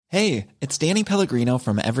Hey, it's Danny Pellegrino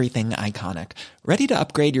from Everything Iconic. Ready to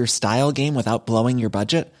upgrade your style game without blowing your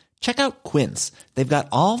budget? Check out Quince. They've got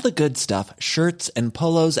all the good stuff, shirts and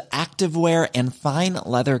polos, activewear, and fine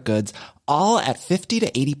leather goods, all at 50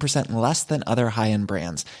 to 80% less than other high-end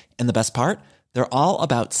brands. And the best part? They're all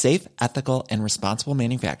about safe, ethical, and responsible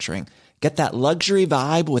manufacturing. Get that luxury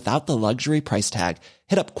vibe without the luxury price tag.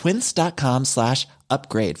 Hit up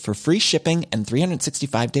quince.com/upgrade for free shipping and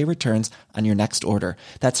 365-day returns on your next order.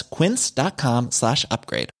 That's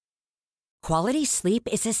quince.com/upgrade. Quality sleep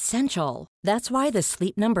is essential. That's why the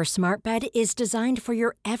Sleep Number Smart Bed is designed for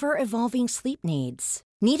your ever-evolving sleep needs.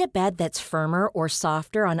 Need a bed that's firmer or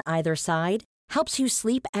softer on either side? Helps you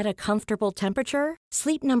sleep at a comfortable temperature?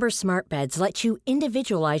 Sleep Number Smart Beds let you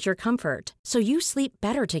individualize your comfort, so you sleep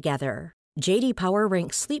better together. J.D. Power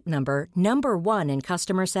ranks Sleep Number number 1 in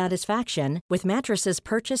customer satisfaction with mattresses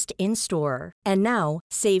purchased in-store. And now,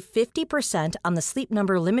 save 50% on the Sleep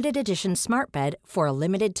Number Limited Edition Smart Bed for a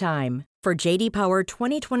limited time. For J.D. Power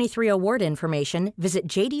 2023 award information, visit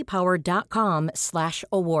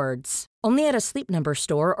jdpower.com/awards. Only at a Sleep Number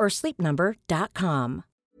store or sleepnumber.com.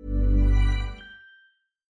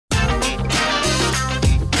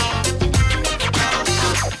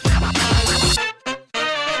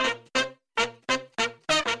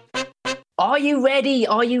 Are you ready?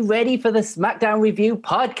 Are you ready for the SmackDown Review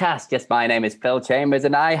podcast? Yes, my name is Phil Chambers,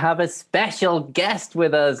 and I have a special guest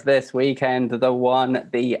with us this weekend. The one,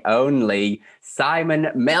 the only, Simon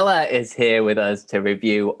Miller is here with us to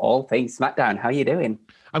review all things SmackDown. How are you doing?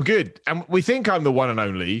 I'm good. And we think I'm the one and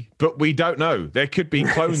only, but we don't know. There could be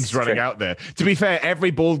clones running out there. To be fair, every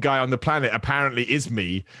bald guy on the planet apparently is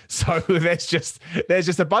me. So there's just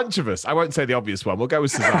a bunch of us. I won't say the obvious one. We'll go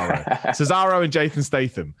with Cesaro. Cesaro and Jason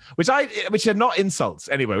Statham, which are not insults.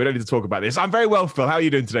 Anyway, we don't need to talk about this. I'm very well, Phil. How are you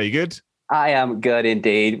doing today? You good? I am good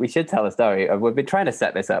indeed. We should tell a story. We've been trying to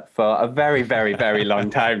set this up for a very, very, very long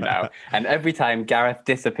time now. And every time Gareth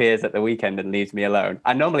disappears at the weekend and leaves me alone,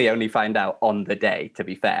 I normally only find out on the day, to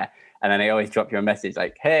be fair. And then I always drop you a message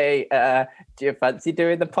like, hey, do you fancy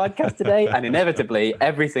doing the podcast today? And inevitably,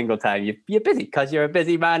 every single time, you're busy because you're a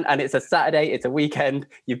busy man and it's a Saturday, it's a weekend,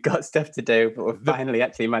 you've got stuff to do, but we've finally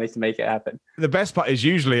actually managed to make it happen. The best part is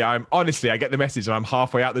usually I get the message and I'm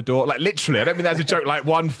halfway out the door. Like literally, I don't mean that's a joke, like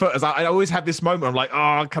 1 foot. As I always have this moment, I'm like,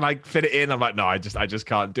 oh, can I fit it in? I'm like, no, I just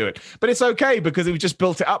can't do it. But it's okay because we've just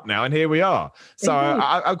built it up now and here we are. So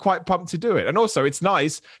I'm quite pumped to do it. And also it's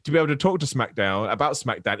nice to be able to talk to SmackDown about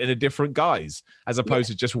SmackDown in a different guise as opposed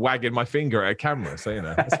to just wagging my finger at a camera. So,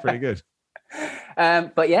 that's pretty good.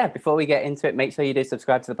 But yeah, before we get into it, make sure you do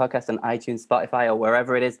subscribe to the podcast on iTunes, Spotify, or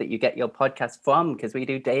wherever it is that you get your podcast from, because we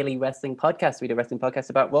do daily wrestling podcasts. We do wrestling podcasts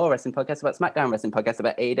about Raw, wrestling podcasts about SmackDown, wrestling podcasts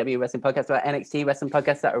about AEW, wrestling podcasts about NXT, wrestling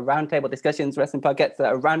podcasts that are roundtable discussions, wrestling podcasts that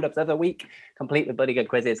are roundups of the week, complete with bloody good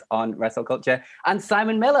quizzes on wrestle culture. And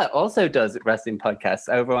Simon Miller also does wrestling podcasts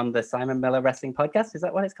over on the Simon Miller Wrestling Podcast. Is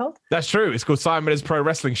that what it's called? That's true. It's called Simon Miller's Pro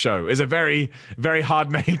Wrestling Show. It's a very, very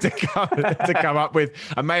hard name to come up with.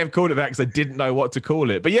 I may have called it that because I didn't know what to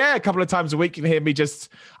call it. But yeah, a couple of times a week you can hear me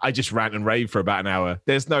I just rant and rave for about an hour.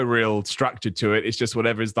 There's no real structure to it. It's just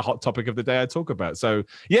whatever is the hot topic of the day I talk about. So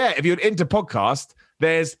yeah, if you're into podcast,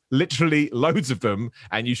 there's literally loads of them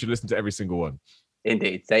and you should listen to every single one.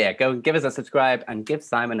 Indeed. So yeah, go and give us a subscribe and give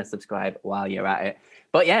Simon a subscribe while you're at it.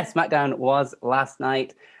 But yeah, SmackDown was last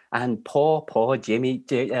night. And poor Jey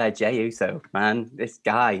Uso, man, this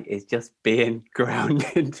guy is just being ground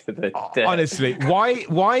into the dirt. Honestly,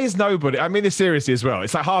 why is nobody, I mean this seriously as well,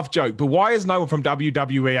 it's a half joke, but why is no one from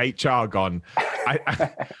WWE HR gone?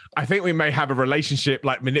 I think we may have a relationship,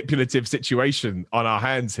 like manipulative situation on our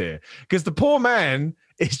hands here. Because the poor man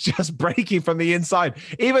is just breaking from the inside.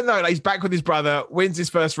 Even though he's back with his brother, wins his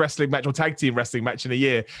first wrestling match or tag team wrestling match in a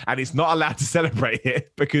year, and he's not allowed to celebrate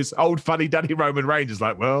it because old funny daddy Roman Reigns is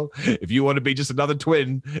like, well, if you want to be just another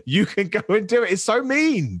twin, you can go and do it. It's so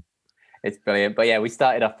mean. It's brilliant. But yeah, we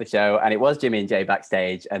started off the show and it was Jimmy and Jay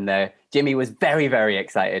backstage, and Jimmy was very, very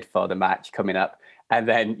excited for the match coming up. And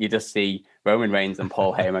then you just see Roman Reigns and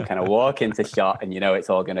Paul Heyman kind of walk into shot and it's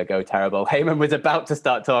all going to go terrible. Heyman was about to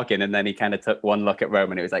start talking and then he kind of took one look at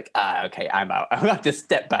Roman. It was like, okay, I'm out. I'll have to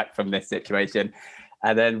step back from this situation.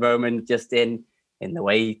 And then Roman just in the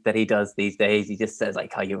way that he does these days, he just says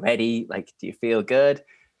like, are you ready? Like, do you feel good?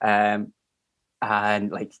 And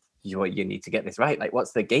like, you need to get this right. Like,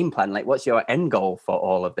 what's the game plan? Like, what's your end goal for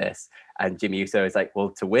all of this? And Jimmy Uso is like,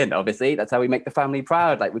 well, to win, obviously. That's how we make the family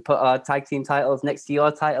proud. Like, we put our tag team titles next to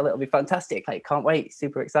your title. It'll be fantastic. Like, can't wait.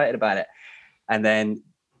 Super excited about it. And then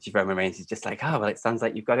Roman Reigns is just like, oh, well, it sounds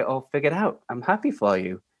like you've got it all figured out. I'm happy for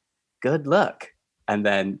you. Good luck. And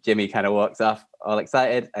then Jimmy kind of walks off all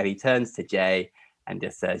excited and he turns to Jay and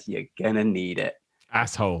just says, "You're gonna need it."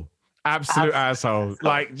 Asshole. Absolute asshole.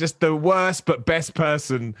 Like, just the worst but best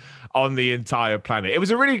person on the entire planet. It was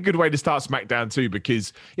a really good way to start SmackDown too,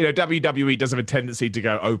 because, you know, WWE does have a tendency to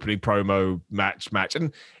go opening promo, match.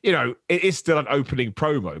 And, you know, it is still an opening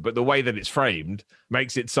promo, but the way that it's framed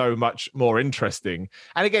makes it so much more interesting.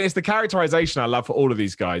 And again, it's the characterization I love for all of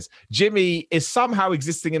these guys. Jimmy is somehow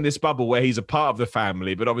existing in this bubble where he's a part of the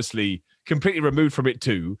family, but obviously completely removed from it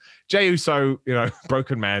too. Jey Uso, you know,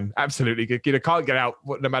 broken man, absolutely, you know, can't get out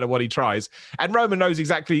no matter what he tries. And Roman knows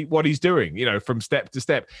exactly what he's doing, you know, from step to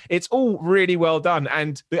step. It's all really well done.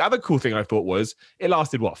 And the other cool thing I thought was it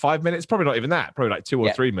lasted, 5 minutes? Probably not even that, probably like 2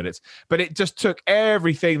 or 3 minutes. But it just took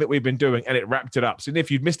everything that we've been doing and it wrapped it up. So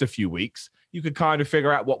if you'd missed a few weeks, you could kind of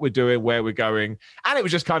figure out what we're doing, where we're going. And it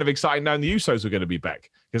was just kind of exciting knowing the Usos were going to be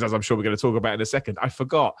back. Because as I'm sure we're going to talk about in a second, I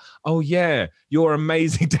forgot. Oh, yeah, your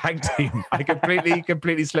amazing tag team. I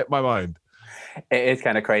completely slipped my mind. It is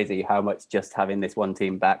kind of crazy how much just having this one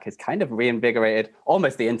team back has kind of reinvigorated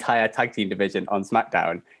almost the entire tag team division on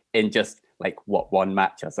SmackDown in just like one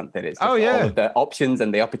match or something. It's just all of the options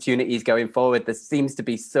and the opportunities going forward. There seems to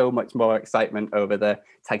be so much more excitement over the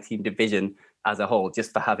tag team division as a whole,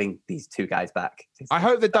 just for having these two guys back. I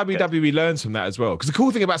hope that WWE learns from that as well. Because the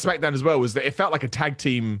cool thing about SmackDown as well was that it felt like a tag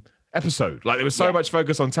team episode. Like there was so much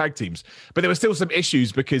focus on tag teams, but there were still some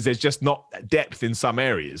issues because there's just not depth in some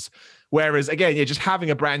areas. Whereas again, just having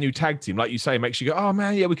a brand new tag team, like you say, makes you go, oh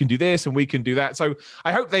man, yeah, we can do this and we can do that. So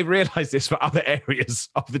I hope they realize this for other areas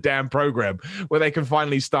of the damn program where they can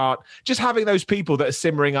finally start just having those people that are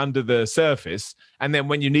simmering under the surface. And then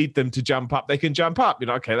when you need them to jump up, they can jump up. You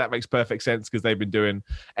know, okay, that makes perfect sense because they've been doing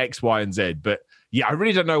X, Y, and Z. But yeah, I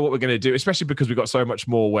really don't know what we're going to do, especially because we've got so much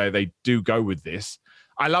more where they do go with this.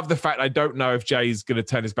 I love the fact I don't know if Jay's going to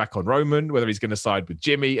turn his back on Roman, whether he's going to side with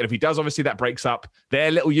Jimmy. And if he does, obviously that breaks up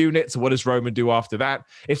their little units. What does Roman do after that?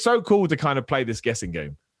 It's so cool to kind of play this guessing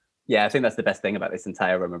game. Yeah, I think that's the best thing about this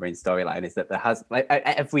entire Roman Reigns storyline is that there has, like, at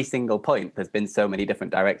every single point, there's been so many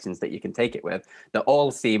different directions that you can take it with that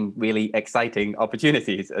all seem really exciting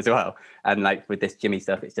opportunities as well. And like with this Jimmy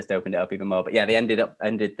stuff, it's just opened it up even more. But yeah, they ended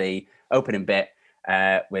the opening bit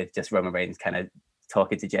with just Roman Reigns kind of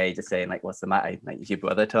talking to Jay, just saying like, what's the matter? Like, is your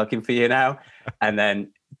brother talking for you now? And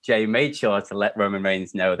then Jay made sure to let Roman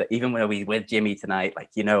Reigns know that even when he's with Jimmy tonight, like,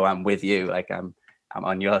 you know, I'm with you, like I'm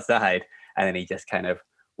on your side. And then he just kind of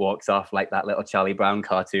walks off like that little Charlie Brown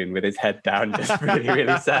cartoon with his head down, just really,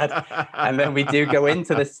 really sad. And then we do go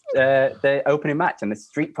into this the opening match, and the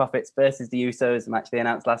Street Profits versus the Usos, the match they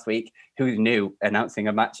announced last week. Who knew announcing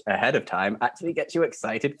a match ahead of time actually gets you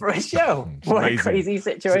excited for a show? What a crazy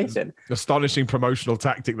situation. Astonishing promotional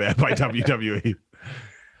tactic there by WWE.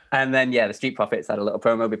 And then, yeah, the Street Profits had a little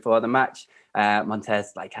promo before the match.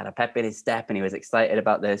 Montez had a pep in his step, and he was excited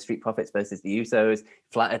about the Street Profits versus the Usos.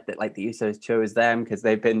 Flattered that the Usos chose them because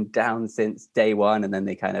they've been down since day one, and then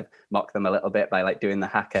they kind of mock them a little bit by doing the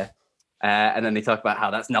hacker. And then they talk about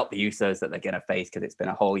how that's not the Usos that they're going to face because it's been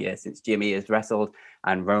a whole year since Jimmy has wrestled,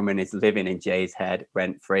 and Roman is living in Jay's head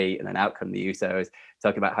rent free. And then out come the Usos,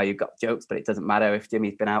 talking about how you've got jokes, but it doesn't matter if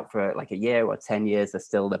Jimmy's been out for a year or 10 years. They're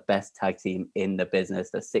still the best tag team in the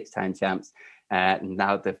business. They're 6-time champs.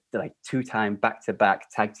 Now they're 2-time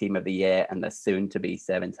back-to-back tag team of the year, and they're soon to be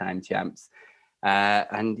 7-time champs.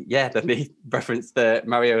 And yeah, then they referenced the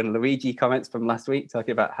Mario and Luigi comments from last week,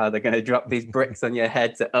 talking about how they're going to drop these bricks on your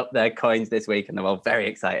head to up their coins this week. And they're all very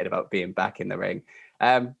excited about being back in the ring.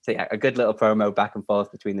 So yeah, a good little promo back and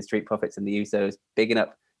forth between the Street Profits and the Usos, bigging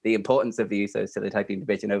up the importance of the Usos to the tag team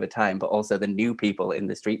division over time, but also the new people in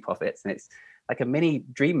the Street Profits. And it's like a mini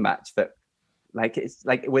dream match that it's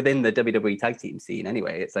within the WWE tag team scene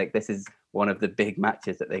anyway. It's this is one of the big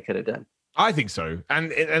matches that they could have done. I think so. And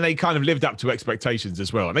they kind of lived up to expectations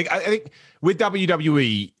as well. I think with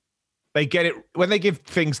WWE, they get it when they give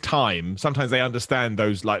things time. Sometimes they understand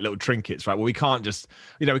those little trinkets, right? Well, we can't just,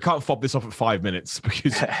 we can't fob this off at 5 minutes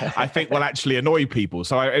because I think we'll actually annoy people.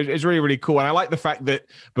 So it's really, really cool. And I like the fact that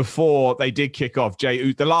before they did kick off,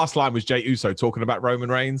 the last line was Jey Uso talking about Roman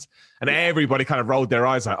Reigns, and everybody kind of rolled their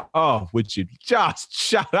eyes like, oh, would you just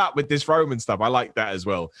shut up with this Roman stuff? I like that as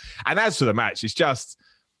well. And as for the match, it's just,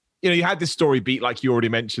 you had this story beat, like you already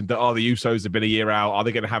mentioned, that, the Usos have been a year out. Are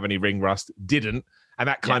they going to have any ring rust? Didn't. And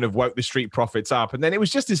that kind of woke the Street Profits up. And then it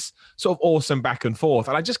was just this sort of awesome back and forth.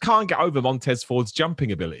 And I just can't get over Montez Ford's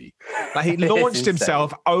jumping ability. He launched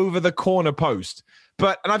himself over the corner post.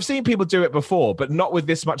 And I've seen people do it before, but not with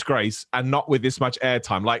this much grace and not with this much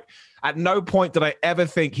airtime. At no point did I ever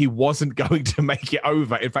think he wasn't going to make it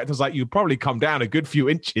over. In fact, I was like, you'd probably come down a good few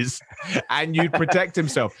inches and you'd protect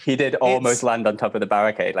himself. He did almost land on top of the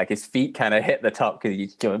barricade. Like his feet kind of hit the top because he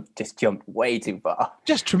just jumped way too far.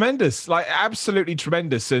 Just tremendous, like absolutely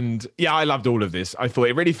tremendous. And yeah, I loved all of this. I thought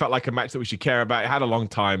it really felt like a match that we should care about. It had a long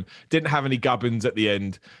time, didn't have any gubbins at the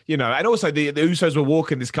end, you know, and also the Usos were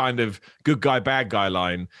walking this kind of good guy, bad guy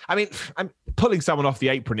line. I mean, I'm pulling someone off the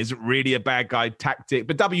apron isn't really a bad guy tactic,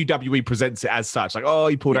 but WWE presents it as such. Like, oh,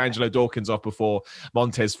 he pulled Angelo Dawkins off before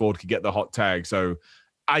Montez Ford could get the hot tag. So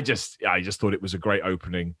I just thought it was a great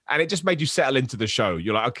opening, and it just made you settle into the show.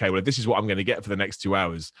 You're like, okay, well, if this is what I'm going to get for the next 2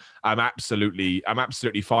 hours, I'm absolutely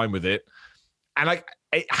fine with it. And like,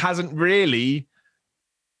 it hasn't really,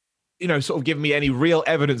 you know, sort of given me any real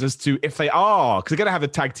evidence as to if they are, because they're going to have a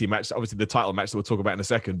tag team match, obviously the title match that we'll talk about in a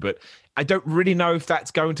second, but I don't really know if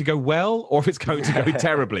that's going to go well or if it's going to go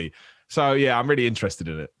terribly. So yeah, I'm really interested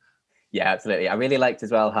in it. Yeah, absolutely. I really liked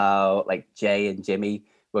as well how like Jay and Jimmy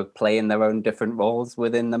were playing their own different roles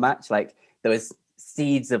within the match. Like there was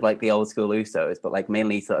seeds of like the old school Usos, but like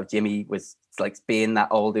mainly sort of Jimmy was like being that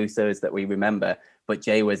old Usos that we remember, but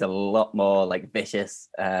Jay was a lot more like vicious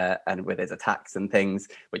and with his attacks and things,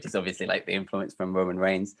 which is obviously like the influence from Roman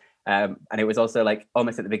Reigns. And it was also like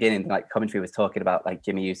almost at the beginning, like commentary was talking about like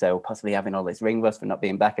Jimmy Uso possibly having all this ring rust for not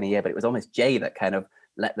being back in a year, but it was almost Jay that kind of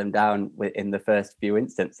let them down in the first few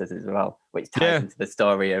instances as well, which ties into the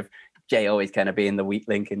story of Jay always kind of being the weak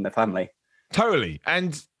link in the family. Totally.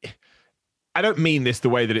 And I don't mean this the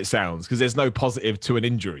way that it sounds, because there's no positive to an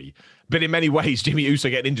injury. But in many ways, Jimmy Uso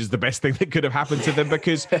getting injured is the best thing that could have happened to them,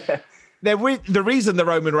 because the reason the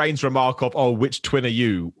Roman Reigns remark of, oh, which twin are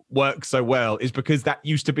you, works so well is because that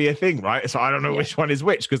used to be a thing, right? So I don't know which one is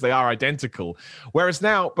which, because they are identical. Whereas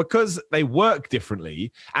now, because they work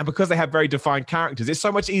differently and because they have very defined characters, it's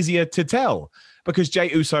so much easier to tell, because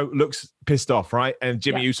Jey Uso looks pissed off, right? And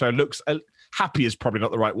Jimmy Uso looks happy is probably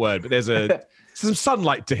not the right word, but there's some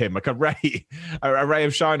sunlight to him, like a ray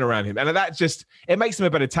of shine around him. And that just, it makes them a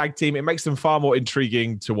better tag team. It makes them far more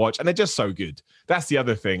intriguing to watch. And they're just so good. That's the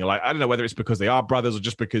other thing. Like, I don't know whether it's because they are brothers or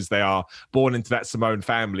just because they are born into that Samoan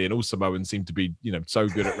family, and all Samoans seem to be, you know, so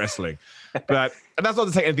good at wrestling. And that's not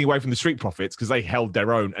to take anything away from the Street Profits, because they held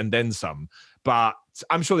their own and then some. But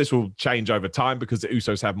I'm sure this will change over time because the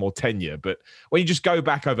Usos have more tenure. But when you just go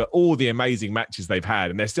back over all the amazing matches they've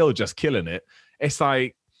had and they're still just killing it, it's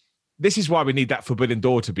like, this is why we need that Forbidden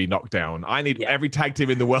Door to be knocked down. I need every tag team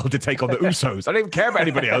in the world to take on the Usos. I don't even care about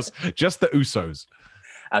anybody else, just the Usos.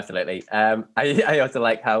 Absolutely. I also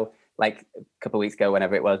like how, like a couple of weeks ago,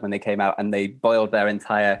 whenever it was, when they came out and they boiled their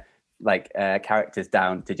entire characters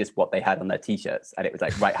down to just what they had on their t-shirts, and it was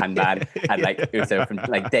like Right Hand Man and like Uso from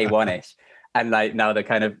like day one-ish. And like now they're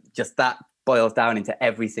kind of just that boils down into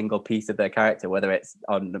every single piece of their character, whether it's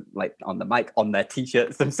on the mic, on their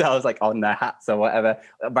t-shirts themselves, like on their hats or whatever,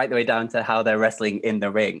 right the way down to how they're wrestling in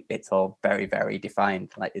the ring. It's all very, very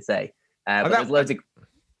defined, like you say. But there's loads of...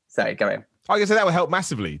 Sorry, go on. I guess that will help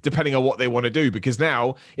massively, depending on what they want to do, because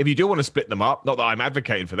now, if you do want to split them up, not that I'm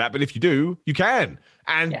advocating for that, but if you do, you can.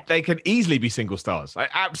 And they can easily be single stars.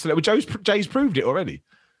 Absolutely. Jay's proved it already.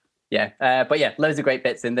 Yeah, but yeah, loads of great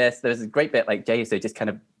bits in this. There's a great bit like Jey Uso just kind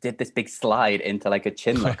of did this big slide into like a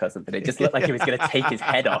chin lock or something. It just looked like he was going to take his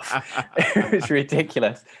head off. It was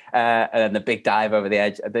ridiculous. And then the big dive over the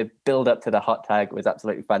edge. The build up to the hot tag was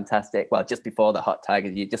absolutely fantastic. Well, just before the hot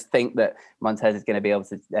tag, you just think that Montez is going to be able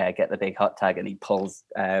to get the big hot tag, and he pulls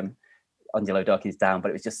Angelo Dawkins down,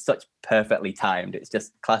 but it was just such perfectly timed. It's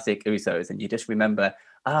just classic Usos, and you just remember,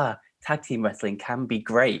 tag team wrestling can be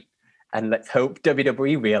great. And let's hope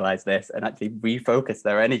WWE realize this and actually refocus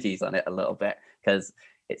their energies on it a little bit, because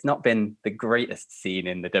it's not been the greatest scene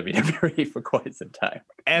in the WWE for quite some time.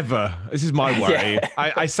 Ever. This is my worry.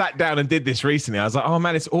 I sat down and did this recently. I was like, oh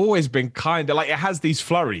man, it's always been kind of like, it has these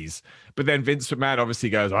flurries. But then Vince McMahon obviously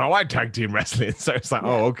goes, I like tag team wrestling. So it's like,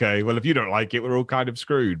 oh, okay. Well, if you don't like it, we're all kind of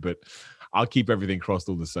screwed. But I'll keep everything crossed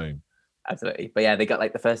all the same. Absolutely. But yeah, they got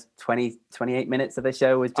like the first 28 minutes of the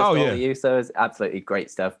show was just all the Usos. Absolutely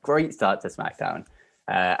great stuff. Great start to SmackDown.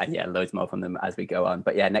 And yeah, loads more from them as we go on.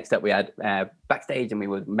 But yeah, next up we had backstage, and we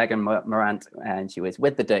were Megan Morant, and she was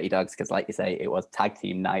with the Dirty Dogs, because like you say, it was tag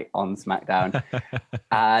team night on SmackDown.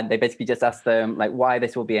 And they basically just asked them like why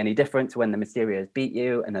this will be any different to when the Mysterios beat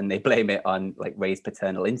you. And then they blame it on like Ray's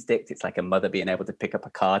paternal instinct. It's like a mother being able to pick up a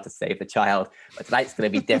car to save the child. But tonight's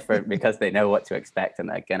going to be different because they know what to expect, and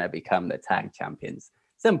they're going to become the tag champions.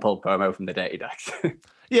 Simple promo from the Dirty Dogs.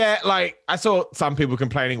 Yeah, like I saw some people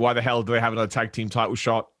complaining, why the hell do they have another tag team title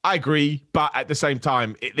shot? I agree, but at the same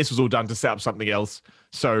time, this was all done to set up something else.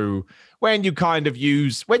 So when you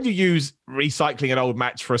use recycling an old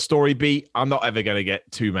match for a story beat, I'm not ever going to get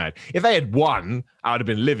too mad. If they had won, I would have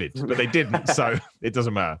been livid, but they didn't, so it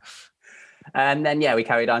doesn't matter. And then, we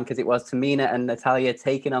carried on because it was Tamina and Natalya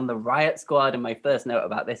taking on the Riot Squad. And my first note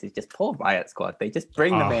about this is just poor Riot Squad. They just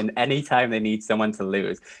bring them in anytime they need someone to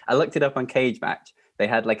lose. I looked it up on Cage Match. They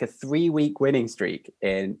had like a 3-week winning streak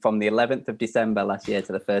from the 11th of December last year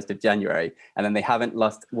to the 1st of January. And then they haven't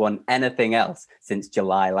won anything else since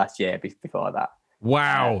July last year before that.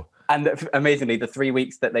 Wow. And amazingly, the 3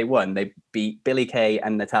 weeks that they won, they beat Billie Kay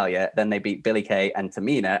and Natalya, then they beat Billie Kay and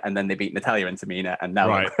Tamina, and then they beat Natalya and Tamina, and now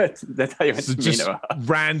Natalya and Tamina. Just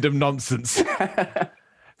random nonsense.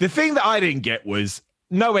 The thing that I didn't get was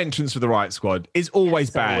no entrance for the Riot Squad is always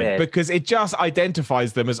bad because it just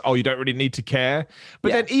identifies them as, you don't really need to care.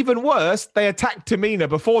 But then even worse, they attacked Tamina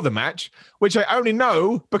before the match, which I only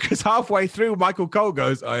know because halfway through, Michael Cole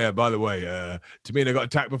goes, "Oh yeah, by the way, Tamina got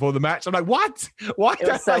attacked before the match." I'm like, what? Why?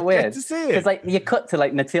 It was so weird to see it? Because like you cut to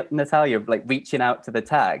like Natalya like reaching out to the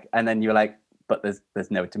tag, and then you're like, but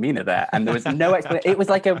there's no Tamina there, and there was no explanation. It was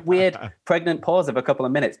like a weird pregnant pause of a couple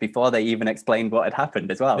of minutes before they even explained what had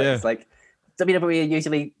happened as well. Yeah. It's like WWE are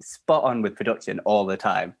usually spot on with production all the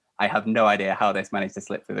time. I have no idea how this managed to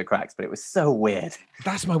slip through the cracks, but it was so weird.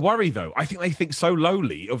 That's my worry, though. I think they think so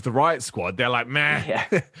lowly of the Riot Squad. They're like,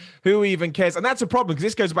 who even cares? And that's a problem because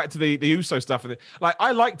this goes back to the Uso stuff. Like,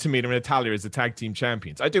 I like Tamina and Natalya as the tag team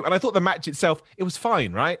champions. I do. And I thought the match itself, it was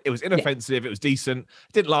fine, right? It was inoffensive. It was decent.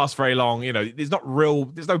 It didn't last very long. You know, there's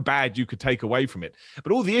no bad you could take away from it.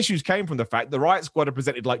 But all the issues came from the fact the Riot Squad are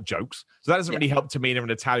presented like jokes. So that doesn't really help Tamina and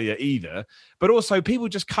Natalya either. But also people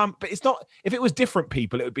just come, but it's not, if it was different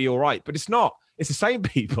people, it would be all right, but it's not. It's the same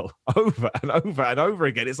people over and over and over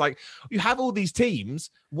again. It's like you have all these teams.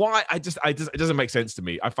 Why? It doesn't make sense to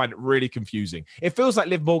me. I find it really confusing. It feels like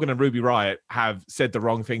Liv Morgan and Ruby Riott have said the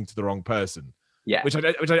wrong thing to the wrong person. Yeah. Which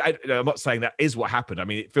I'm not saying that is what happened. I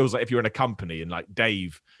mean, it feels like if you're in a company and like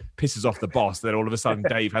Dave pisses off the boss, then all of a sudden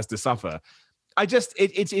Dave has to suffer.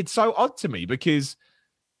 It's so odd to me because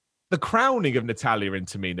the crowning of Natalya and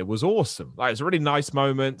Tamina was awesome. Like, it's a really nice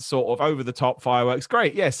moment, sort of over the top fireworks.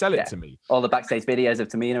 Great. Yeah, sell it to me. All the backstage videos of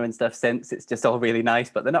Tamina and stuff since, it's just all really nice,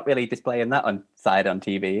 but they're not really displaying that on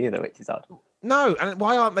TV either, which is odd. No, and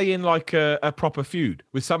why aren't they in like a proper feud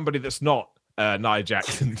with somebody that's not Nia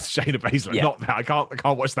Jax and Shayna Baszler? Yeah. Not that. I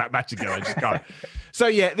can't watch that match again. I just can't. So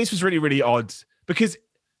yeah, this was really, really odd because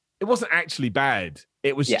it wasn't actually bad.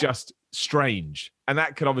 It was just strange. And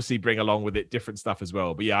that could obviously bring along with it different stuff as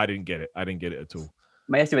well. But yeah, I didn't get it. I didn't get it at all.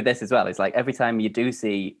 My issue with this as well is like every time you do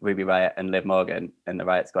see Ruby Riott and Liv Morgan and the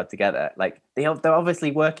Riot Squad together, like they're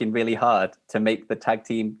obviously working really hard to make the tag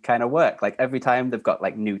team kind of work. Like every time they've got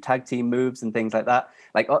like new tag team moves and things like that.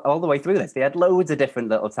 Like all the way through this, they had loads of different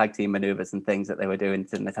little tag team maneuvers and things that they were doing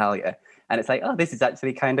to Natalya. And it's like, oh, this is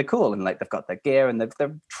actually kind of cool. And like they've got their gear and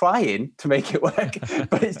they're trying to make it work,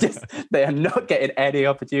 but it's just they are not getting any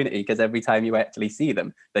opportunity because every time you actually see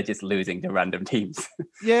them, they're just losing to random teams.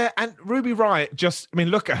 Yeah, and Ruby Riott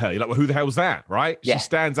look at her. You're like, well, who the hell's that, right? Yeah. She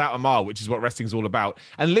stands out a mile, which is what wrestling's all about.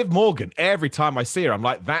 And Liv Morgan, every time I see her, I'm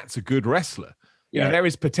like, that's a good wrestler. You know, there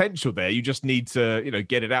is potential there. You just need to,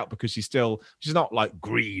 get it out because she's not like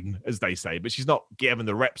green, as they say, but she's not given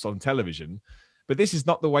the reps on television. But this is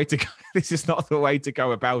not the way to go. This is not the way to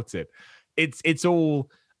go about it. It's all.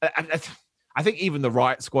 I think even the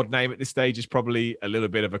Riot Squad name at this stage is probably a little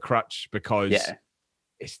bit of a crutch because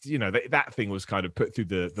it's that thing was kind of put through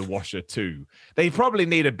the washer too. They probably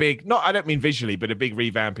need a big, I don't mean visually, but a big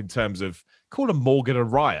revamp in terms of call them Morgan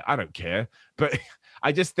and Riot. I don't care, but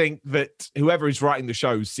I just think that whoever is writing the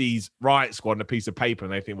show sees Riot Squad on a piece of paper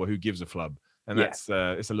and they think, well, who gives a flub? And that's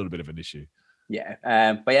it's a little bit of an issue.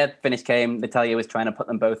 Yeah. But yeah, finish came. Natalya was trying to put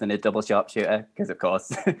them both in a double sharpshooter because, of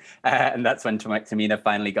course. And that's when Tamina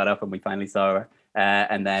finally got up and we finally saw her.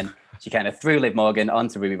 And then she kind of threw Liv Morgan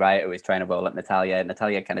onto Ruby Riott, who was trying to roll up Natalya.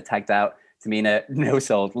 Natalya kind of tagged out. Tamina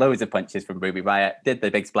no-sold loads of punches from Ruby Riott, did the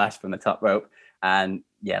big splash from the top rope. And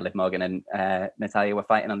yeah, Liv Morgan and Natalya were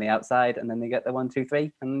fighting on the outside. And then they get the 1, 2, 3.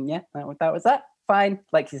 And yeah, that was that. Fine.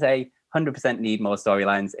 Like you say, 100% need more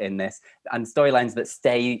storylines in this, and storylines that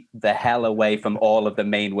stay the hell away from all of the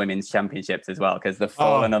main women's championships as well, because they've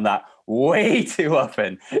fallen on that way too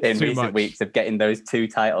often in recent weeks of getting those two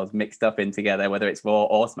titles mixed up in together, whether it's Raw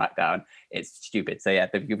or SmackDown. It's stupid. So yeah,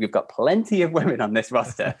 you've got plenty of women on this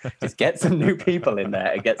roster. Just get some new people in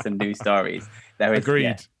there and get some new stories.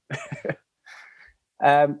 Agreed.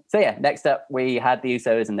 So yeah, next up we had the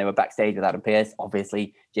Usos and they were backstage with Adam Pearce.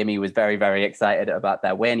 Obviously, Jimmy was very, very excited about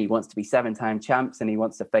their win. He wants to be 7-time champs and he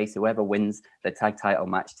wants to face whoever wins the tag title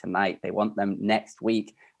match tonight. They want them next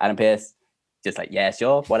week. Adam Pearce just like, yeah,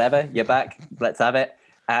 sure, whatever, you're back, let's have it.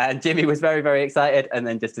 And Jimmy was very, very excited. And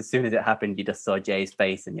then just as soon as it happened, you just saw Jay's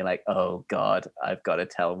face and you're like, oh God, I've got to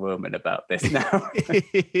tell Roman about this now.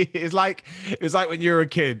 it was like when you were a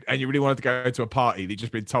kid and you really wanted to go to a party that you'd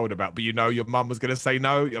just been told about, but you know your mum was going to say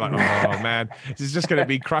no. You're like, oh man, this is just going to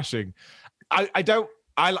be crushing.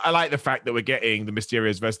 I like the fact that we're getting the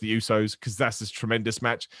Mysterios versus the Usos because that's this tremendous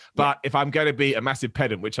match. But if I'm going to be a massive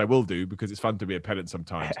pedant, which I will do because it's fun to be a pedant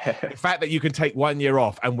sometimes, the fact that you can take 1 year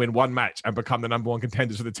off and win one match and become the number one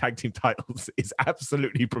contenders for the tag team titles is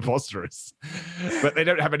absolutely preposterous. But they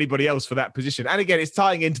don't have anybody else for that position. And again, it's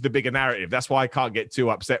tying into the bigger narrative. That's why I can't get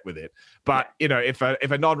too upset with it. But, you know, if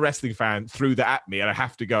a non-wrestling fan threw that at me and I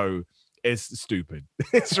have to go, it's stupid.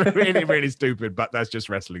 It's really, really stupid. But that's just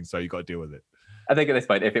wrestling. So you got to deal with it. I think at this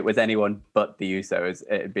point, if it was anyone but the Usos,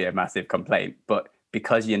 it'd be a massive complaint. But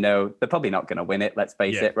because you know they're probably not going to win it, let's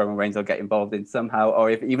face it, Roman Reigns will get involved in somehow. Or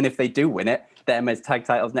even if they do win it, them as tag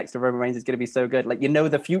titles next to Roman Reigns is going to be so good. Like, you know,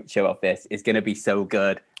 the future of this is going to be so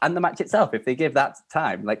good. And the match itself, if they give that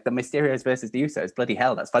time, like the Mysterios versus the Usos, bloody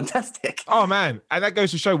hell, that's fantastic. Oh, man. And that goes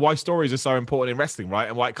to show why stories are so important in wrestling, right?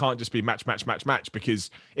 And why it can't just be match. Because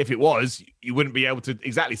if it was, you wouldn't be able to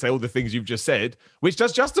exactly say all the things you've just said, which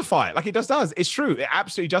does justify it. Like, it does. It's true. It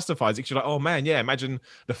absolutely justifies it. You're like, oh, man, yeah, imagine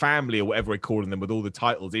the family or whatever we're calling them with all the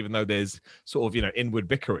titles, even though there's sort of, you know, inward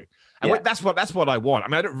bickering. And that's what I want. I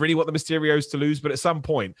mean, I don't really want the Mysterios to lose, but at some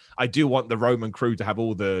point, I do want the Roman crew to have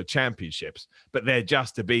all the championships. But they're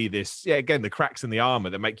just to be this, again, the cracks in the armor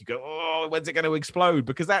that make you go, oh, when's it going to explode?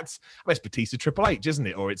 Because it's Batista Triple H, isn't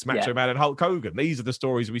it? Or it's Macho Man and Hulk Hogan. These are the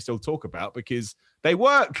stories we still talk about because they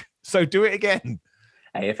work. So do it again.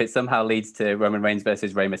 Hey, if it somehow leads to Roman Reigns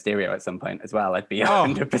versus Rey Mysterio at some point as well, I'd be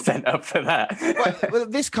 100% up for that. Well,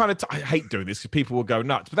 this kind of I hate doing this because people will go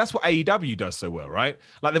nuts, but that's what AEW does so well, right?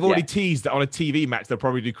 Like they've already teased that on a TV match they'll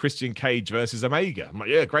probably do Christian Cage versus Omega. I'm like,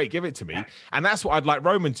 yeah, great, give it to me. And that's what I'd like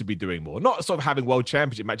Roman to be doing more. Not sort of having world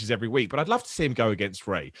championship matches every week, but I'd love to see him go against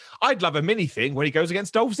Rey. I'd love a mini thing when he goes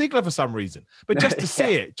against Dolph Ziggler for some reason, but just to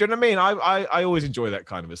see it. Do you know what I mean? I always enjoy that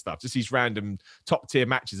kind of stuff. Just these random top tier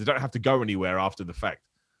matches that don't have to go anywhere after the fact.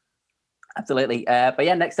 Absolutely. But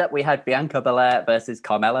yeah, next up we had Bianca Belair versus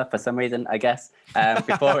Carmella for some reason, I guess.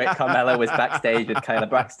 Before it, Carmella was backstage with Kyla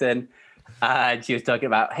Braxton. And she was talking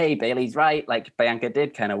about, hey, Bayley's right. Like, Bianca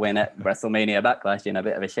did kind of win at WrestleMania Backlash in a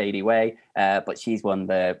bit of a shady way. But she's won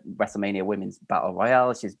the WrestleMania Women's Battle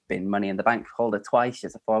Royale. She's been Money in the Bank holder twice.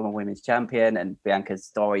 She's a former women's champion. And Bianca's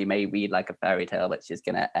story may read like a fairy tale, but she's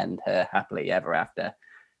going to end her happily ever after.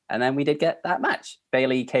 And then we did get that match.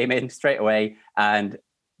 Bayley came in straight away and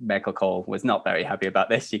Michael Cole was not very happy about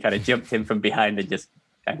this. She kind of jumped in from behind and just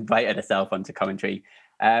invited herself onto commentary.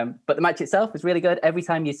 But the match itself was really good. Every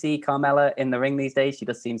time you see Carmella in the ring these days, she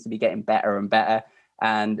just seems to be getting better and better.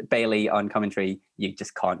 And Bayley on commentary, you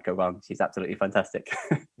just can't go wrong. She's absolutely fantastic.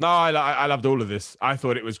 No, I loved all of this. I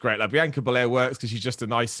thought it was great. Like Bianca Belair works because she's just a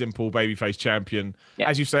nice, simple babyface champion. Yeah.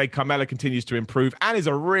 As you say, Carmella continues to improve and is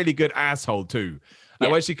a really good asshole too. Like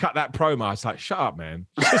when she cut that promo, I was like, shut up, man.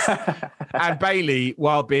 And Bayley,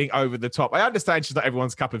 while being over the top, I understand she's not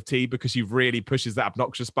everyone's cup of tea because she really pushes that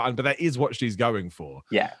obnoxious button, but that is what she's going for.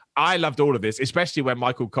 Yeah. I loved all of this, especially when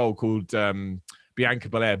Michael Cole called Bianca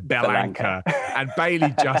Belair Belanca. And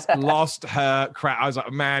Bayley just lost her crap. I was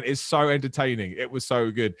like, man, it's so entertaining. It was so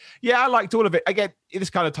good. Yeah, I liked all of it. Again, this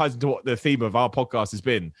kind of ties into what the theme of our podcast has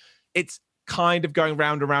been. It's kind of going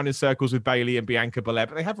round and round in circles with Bayley and Bianca Belair,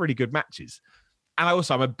 but they have really good matches. And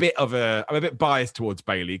I'm a bit biased towards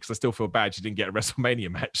Bayley because I still feel bad she didn't get a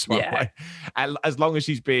WrestleMania match. So and as long as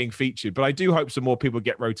she's being featured, but I do hope some more people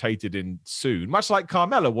get rotated in soon, much like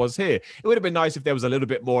Carmella was here. It would have been nice if there was a little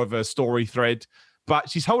bit more of a story thread, but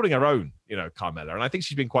she's holding her own, you know, Carmella. And I think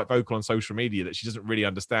she's been quite vocal on social media that she doesn't really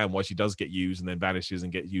understand why she does get used and then vanishes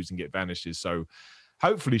and get used and get vanishes. So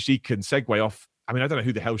hopefully she can segue off. I mean, I don't know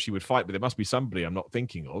who the hell she would fight, but there must be somebody I'm not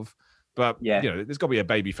thinking of. But you know, there's got to be a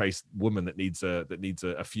baby-faced woman that needs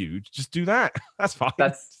a feud. Just do that. That's fine.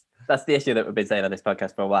 That's the issue that we've been saying on this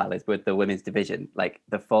podcast for a while is with the women's division. Like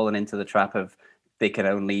they've fallen into the trap of they can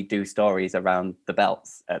only do stories around the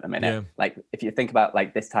belts at the minute. Yeah. Like if you think about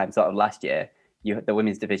like this time sort of last year, the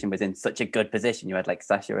women's division was in such a good position. You had like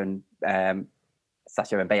Sasha and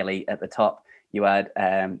Bayley at the top. You had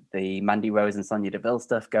the Mandy Rose and Sonya Deville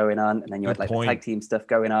stuff going on, and then you had like the tag team stuff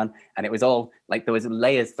going on, and it was all like there was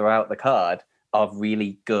layers throughout the card of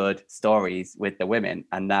really good stories with the women.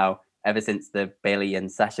 And now, ever since the Bayley and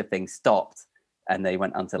Sasha thing stopped, and they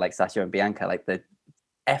went on to like Sasha and Bianca, like the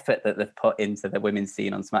effort that they've put into the women's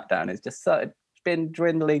scene on SmackDown has just sort of been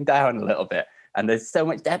dwindling down a little bit. And there's so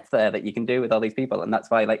much depth there that you can do with all these people, and that's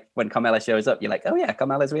why like when Carmella shows up, you're like, oh yeah,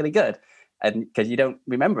 Carmella's really good. and because you don't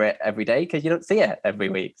remember it every day because you don't see it every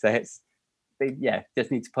week. So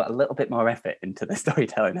just need to put a little bit more effort into the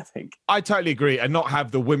storytelling, I think. I totally agree, and not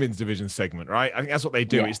have the women's division segment, right? I think that's what they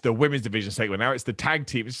do. Yeah. It's the women's division segment. Now it's the tag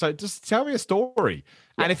team. So just tell me a story.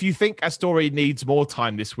 Yeah. And if you think a story needs more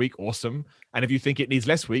time this week, awesome. And if you think it needs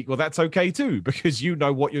less week, well, that's okay too, because you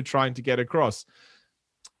know what you're trying to get across.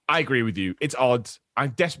 I agree with you. It's odd. I'm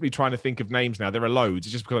desperately trying to think of names now. There are loads.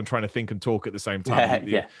 It's just because I'm trying to think and talk at the same time.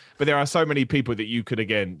 Yeah. But there are so many people that you could,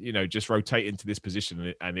 again, just rotate into this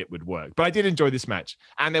position and it would work. But I did enjoy this match.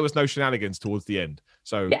 And there was no shenanigans towards the end.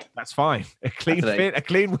 So that's fine. A clean fit, a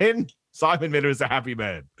clean win. Simon Miller is a happy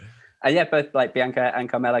man. And both like Bianca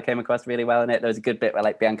and Carmella came across really well in it. There was a good bit where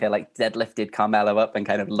like Bianca like deadlifted Carmella up and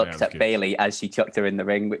kind of looked at Bayley as she chucked her in the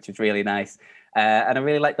ring, which was really nice. And I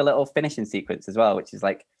really like the little finishing sequence as well, which is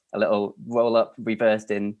like a little roll up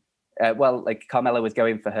reversed in. Like Carmella was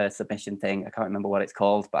going for her submission thing. I can't remember what it's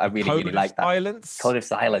called, but I really like that. Code of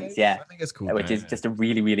Silence, yeah. I think it's cool. Which is just a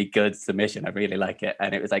really, really good submission. I really like it.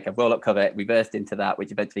 And it was like a roll up cover reversed into that,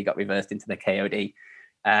 which eventually got reversed into the KOD.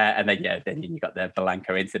 And then you got the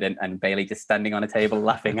Blanca incident and Bayley just standing on a table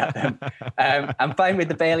laughing at them. I'm fine with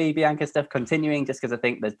the Bayley Bianca stuff continuing, just because I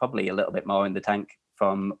think there's probably a little bit more in the tank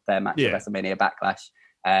from their match at WrestleMania Backlash,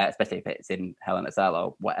 especially if it's in Hell in a Cell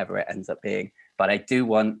or whatever it ends up being. But I do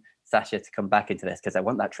want Sasha to come back into this because I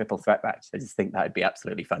want that triple threat match. I just think that would be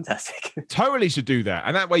absolutely fantastic. Totally should do that.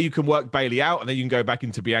 And that way you can work Bayley out and then you can go back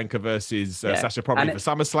into Bianca versus Sasha probably for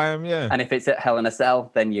SummerSlam. Yeah. And if it's at Hell in a Cell,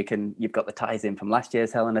 then you've got the ties in from last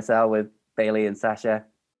year's Hell in a Cell with Bayley and Sasha.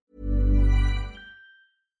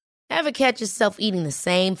 Ever catch yourself eating the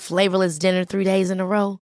same flavorless dinner 3 days in a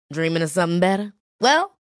row? Dreaming of something better?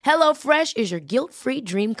 Well, HelloFresh is your guilt-free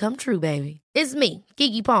dream come true, baby. It's me,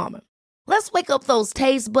 Keke Palmer. Let's wake up those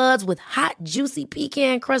taste buds with hot, juicy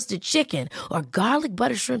pecan-crusted chicken or garlic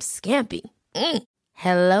butter shrimp scampi.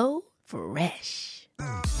 Hello Fresh.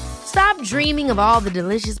 Stop dreaming of all the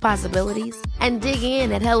delicious possibilities and dig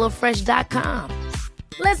in at HelloFresh.com.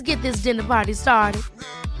 Let's get this dinner party started.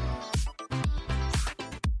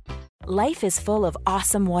 Life is full of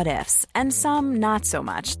awesome what-ifs, and some not so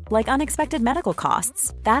much, like unexpected medical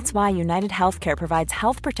costs. That's why United Healthcare provides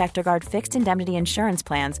Health Protector Guard fixed indemnity insurance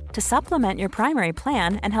plans to supplement your primary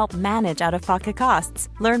plan and help manage out-of-pocket costs.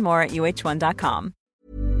 Learn more at UH1.com.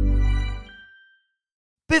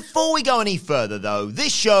 Before we go any further, though,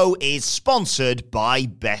 this show is sponsored by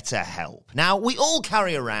BetterHelp. Now, we all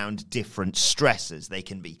carry around different stressors. They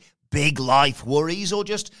can be big life worries or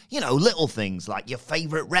just, little things like your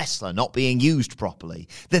favorite wrestler not being used properly.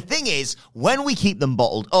 The thing is, when we keep them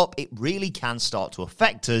bottled up, it really can start to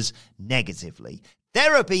affect us negatively.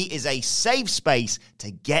 Therapy is a safe space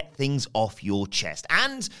to get things off your chest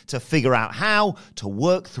and to figure out how to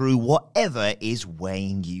work through whatever is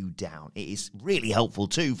weighing you down. It is really helpful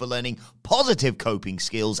too for learning positive coping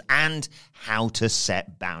skills and how to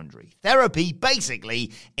set boundaries. Therapy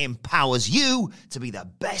basically empowers you to be the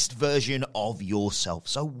best version of yourself.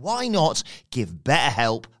 So why not give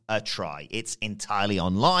BetterHelp a try? It's entirely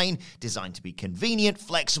online, designed to be convenient,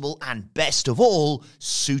 flexible, and best of all,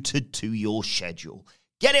 suited to your schedule.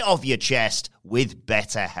 Get it off your chest with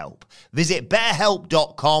BetterHelp. Visit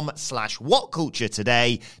betterhelp.com/whatculture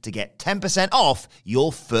today to get 10% off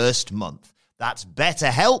your first month. That's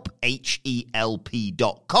BetterHelp,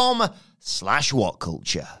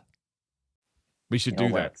 HELP.com/whatculture. We should do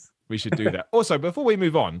that. We should do that. Also, before we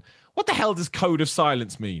move on, what the hell does Code of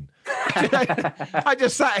Silence mean? I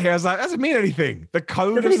just sat here. I was like, that doesn't mean anything. The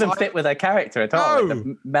Code doesn't of even Silence fit with her character at all. No. Like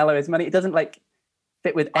the mellow is money. It doesn't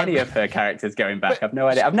fit with any of her characters going back. I've no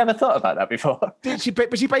idea. I've never thought about that before. But she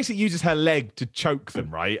basically uses her leg to choke them,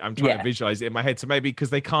 right? I'm trying to visualize it in my head. So maybe because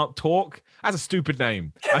they can't talk. That's a stupid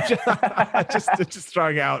name. I'm just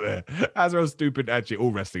throwing it out there. That's real stupid. Actually,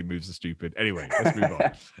 all wrestling moves are stupid. Anyway, let's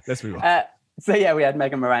move on. So we had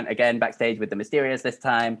Megan Morant again backstage with the Mysterios this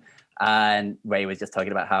time. And Ray was just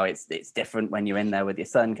talking about how it's different when you're in there with your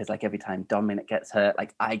son, because like every time Dominic gets hurt,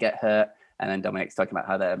 like I get hurt. And then Dominic's talking about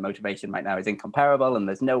how their motivation right now is incomparable and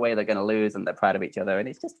there's no way they're going to lose and they're proud of each other. And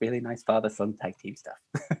it's just really nice father-son tag team stuff.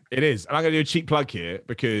 It is. And I'm going to do a cheap plug here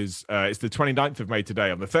because it's the 29th of May today.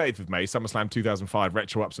 On the 30th of May, SummerSlam 2005,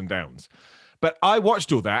 Retro Ups and Downs. But I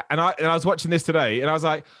watched all that, and I was watching this today, and I was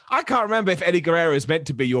like, I can't remember if Eddie Guerrero is meant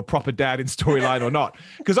to be your proper dad in storyline or not.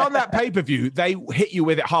 Because on that pay-per-view, they hit you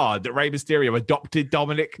with it hard that Rey Mysterio adopted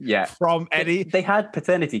Dominic from Eddie. They had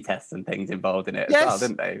paternity tests and things involved in it as well,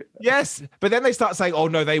 didn't they? Yes, but then they start saying, oh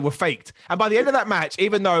no, they were faked. And by the end of that match,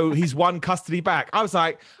 even though he's won custody back, I was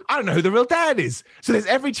like, I don't know who the real dad is. So there's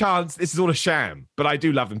every chance this is all a sham, but I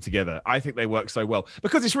do love them together. I think they work so well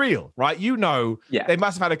because it's real, right? You know, they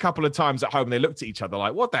must have had a couple of times at home they looked at each other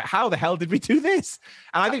like, how the hell did we do this?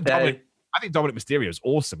 And I think Dominic Mysterio is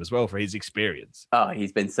awesome as well for his experience. Oh,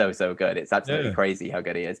 he's been so good. It's absolutely crazy how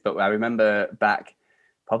good he is. But I remember back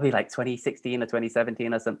probably like 2016 or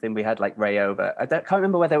 2017 or something, we had like Ray over. Can't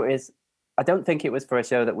remember whether it was, I don't think it was for a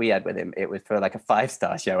show that we had with him. It was for like a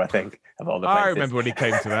 5-star show, I think, of all the places. I remember when he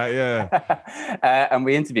came to that, yeah. And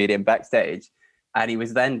we interviewed him backstage. And he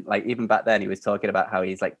was then, like, even back then, he was talking about how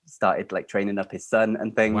he's like started like training up his son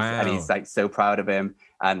and things. Wow. And he's like so proud of him.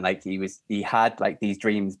 And like he had like these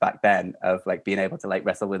dreams back then of like being able to like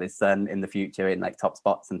wrestle with his son in the future in like top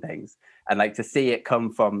spots and things. And like to see it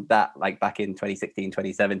come from that, like back in 2016,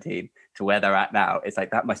 2017 to where they're at now, it's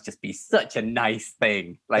like that must just be such a nice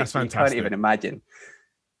thing. Like, that's fantastic. You can't even imagine.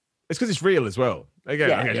 It's because it's real as well.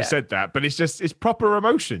 Again, I just said that, but it's proper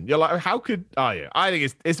emotion. You're like, how could? I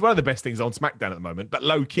think it's one of the best things on SmackDown at the moment. But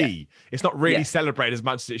low key, it's not really celebrated as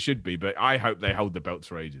much as it should be. But I hope they hold the belts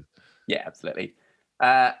for ages. Yeah, absolutely.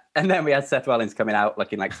 And then we had Seth Rollins coming out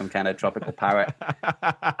looking like some kind of tropical parrot,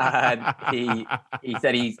 and he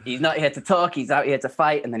said he's not here to talk, he's out here to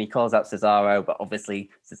fight. And then he calls out Cesaro, but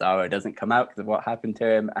obviously Cesaro doesn't come out because of what happened to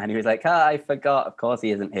him. And he was like, I forgot. Of course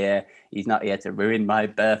he isn't here. He's not here to ruin my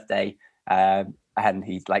birthday. And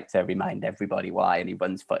he'd like to remind everybody why. And he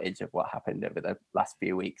runs footage of what happened over the last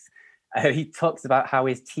few weeks. He talks about how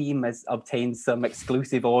his team has obtained some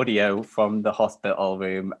exclusive audio from the hospital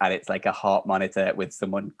room, and it's like a heart monitor with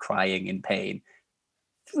someone crying in pain.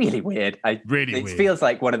 It's really weird. It feels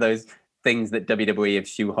like one of those things that WWE have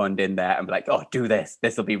shoehorned in there and be like, oh, do this.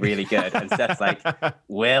 This will be really good. And Seth's like,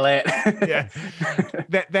 will it? Yeah.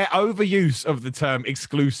 Their overuse of the term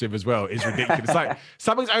exclusive as well is ridiculous. Like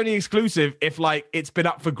something's only exclusive if like it's been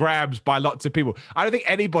up for grabs by lots of people. I don't think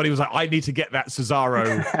anybody was like, I need to get that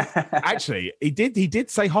Cesaro. Actually, he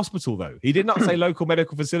did say hospital though. He did not say local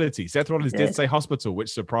medical facility. Seth Rollins did say hospital,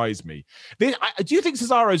 which surprised me. Do you think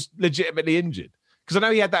Cesaro's legitimately injured? Because I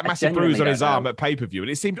know he had that massive bruise on his arm at pay-per-view,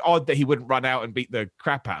 and it seemed odd that he wouldn't run out and beat the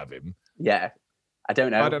crap out of him. Yeah. I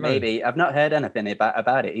don't know. Maybe. I've not heard anything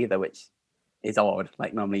about it either, which is odd.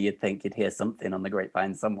 Like normally you'd think you'd hear something on the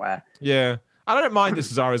grapevine somewhere. Yeah. I don't mind that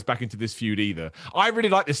Cesaro's back into this feud either. I really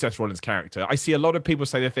like this Seth Rollins character. I see a lot of people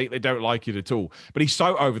say they don't like it at all, but he's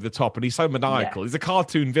so over the top and he's so maniacal. Yeah. He's a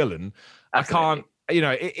cartoon villain. Absolutely. I can't...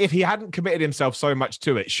 if he hadn't committed himself so much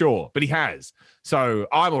to it, sure, but he has. So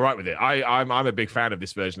I'm all right with it. I'm a big fan of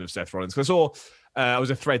this version of Seth Rollins. Because I saw it was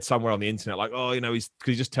a thread somewhere on the internet like,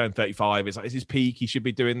 he just turned 35. It's like, it's his peak. He should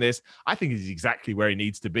be doing this. I think he's exactly where he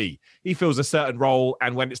needs to be. He fills a certain role,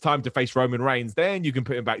 and when it's time to face Roman Reigns, then you can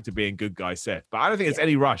put him back to being good guy Seth. But I don't think there's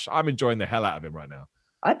any rush. I'm enjoying the hell out of him right now.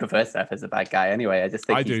 I prefer Seth as a bad guy anyway. I just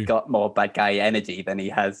think he's got more bad guy energy than he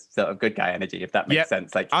has sort of good guy energy, if that makes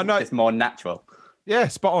sense. Like, it's just more natural. Yeah,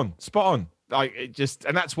 spot on. Like it just,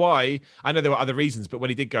 and that's why I know there were other reasons, but when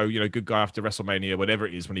he did go, good guy after WrestleMania, whatever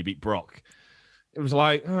it is, when he beat Brock, it was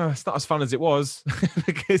like, it's not as fun as it was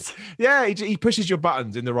because he pushes your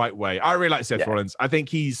buttons in the right way. I really like Seth Rollins. I think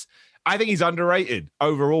he's underrated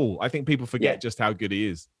overall. I think people forget just how good he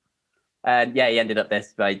is. And he ended up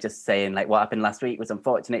this by just saying like what happened last week was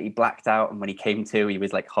unfortunate. He blacked out, and when he came to, he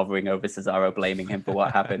was like hovering over Cesaro, blaming him for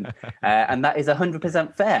what happened, and that is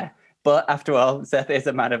 100% fair. But after all, Seth is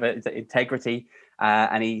a man of integrity,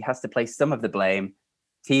 and he has to place some of the blame,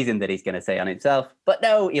 teasing that he's going to say on himself. But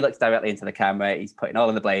no, he looks directly into the camera. He's putting all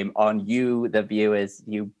of the blame on you, the viewers.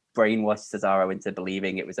 You brainwashed Cesaro into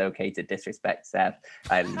believing it was okay to disrespect Seth,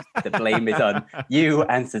 and the blame is on you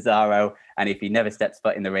and Cesaro. And if he never steps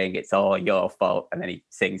foot in the ring, it's all your fault. And then he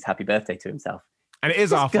sings happy birthday to himself. And it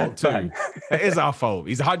is our fault too. It is our fault.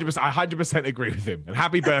 He's 100%. I 100% agree with him. And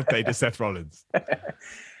happy birthday to Seth Rollins.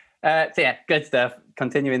 Good stuff.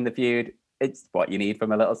 Continuing the feud. It's what you need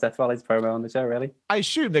from a little Seth Rollins promo on the show, really. I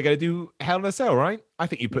assume they're going to do Hell in a Cell, right? I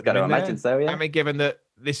think you put them in there. Imagine so, yeah. I mean, given that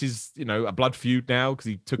this is, a blood feud now because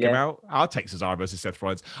he took him out, I'll take Cesaro versus Seth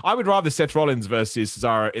Rollins. I would rather Seth Rollins versus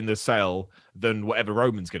Cesaro in the Cell than whatever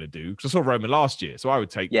Roman's going to do, because I saw Roman last year, so I would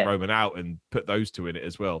take Roman out and put those two in it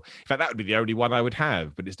as well. In fact, that would be the only one I would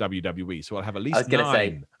have, but it's WWE, so I'll have at least 9. I was going to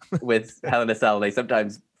say, with Hell in a Cell, they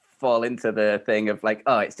sometimes fall into the thing of like,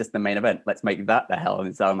 oh, it's just the main event. Let's make that the Hell in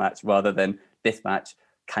a Cell match rather than this match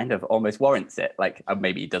kind of almost warrants it. Like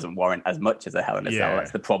maybe it doesn't warrant as much as a Hell in a Cell.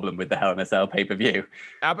 That's the problem with the Hell in a Cell pay-per-view.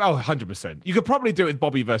 Oh, 100%. You could probably do it with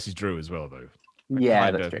Bobby versus Drew as well, though.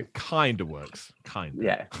 That's true. Kind of works.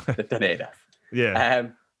 Yeah, they've done it enough. Yeah.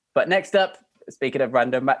 But next up, speaking of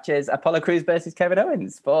random matches, Apollo Crews versus Kevin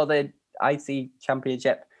Owens for the IC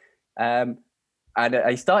Championship. And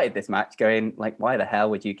I started this match going like, why the hell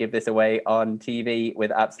would you give this away on TV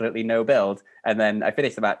with absolutely no build? And then I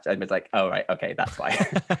finished the match and was like, oh, right, okay, that's why.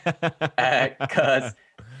 Because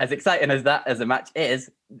as exciting as the match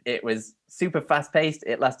is, it was super fast paced.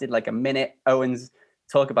 It lasted like a minute. Owens,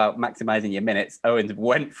 talk about maximizing your minutes. Owens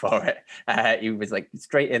went for it. He was like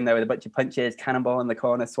straight in there with a bunch of punches, cannonball in the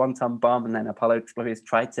corner, swanton bomb, and then Apollo Crews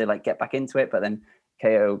tried to like get back into it, but then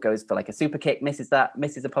KO goes for like a super kick, misses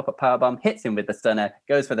a pop-up powerbomb, hits him with the stunner,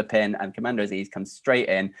 goes for the pin, and Commander Aziz comes straight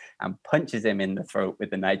in and punches him in the throat with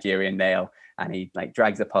the Nigerian nail, and he like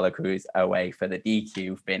drags Apollo Crews away for the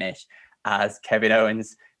DQ finish as Kevin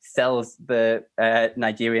Owens sells the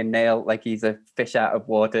Nigerian nail like he's a fish out of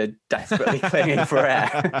water, desperately clinging for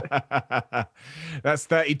air. That's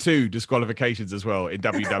 32 disqualifications as well in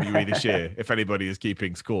WWE this year, if anybody is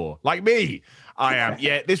keeping score. Like me, I am.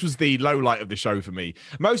 Yeah, this was the low light of the show for me,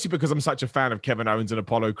 mostly because I'm such a fan of Kevin Owens and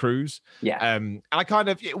Apollo Crews. Yeah. And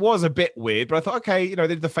it was a bit weird, but I thought, okay, they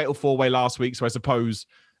did the Fatal 4-Way last week, so I suppose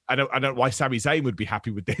I don't know why Sami Zayn would be happy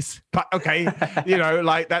with this, but okay,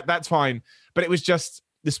 like that's fine. But it was just,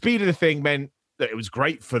 the speed of the thing meant that it was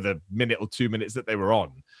great for the minute or 2 minutes that they were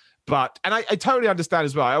on. And I totally understand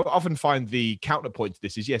as well. I often find the counterpoint to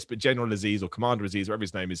this is, yes, but General Aziz or Commander Aziz, whatever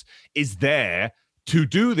his name is there to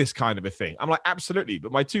do this kind of a thing. I'm like, absolutely.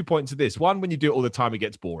 But my 2 points are this. One, when you do it all the time, it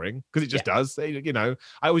gets boring because it just does. I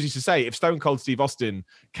always used to say, if Stone Cold Steve Austin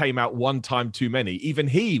came out one time too many, even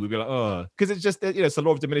he would be like, oh, because it's just, it's the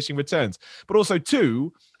law of diminishing returns. But also,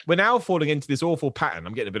 two, we're now falling into this awful pattern.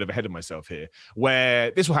 I'm getting a bit ahead of myself here,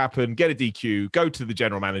 where this will happen, get a DQ, go to the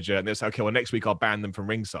general manager, and they'll say, okay, well, next week I'll ban them from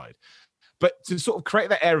ringside. But to sort of create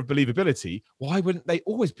that air of believability, why wouldn't they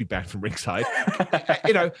always be banned from ringside?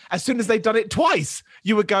 As soon as they've done it twice,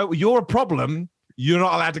 you would go, you're a problem. You're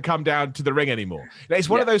not allowed to come down to the ring anymore. It's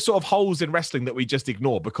one of those sort of holes in wrestling that we just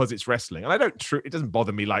ignore because it's wrestling. And it doesn't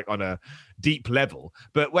bother me like on a deep level.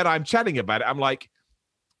 But when I'm chatting about it, I'm like,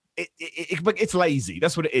 it's lazy.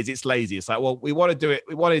 That's what it is. It's lazy. It's like, well, we want to do it.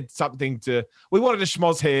 We wanted a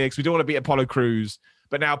schmoz here because we don't want to beat Apollo Crews.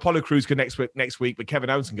 But now Apollo Crews can next week, but Kevin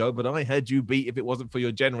Owens can go, but I had you beat if it wasn't for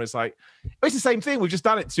your general. It's like, it's the same thing. We've just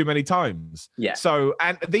done it too many times. Yeah. So,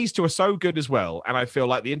 and these two are so good as well. And I feel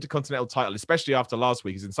like the Intercontinental title, especially after last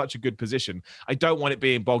week, is in such a good position. I don't want it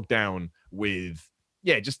being bogged down with,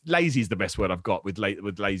 just lazy is the best word I've got with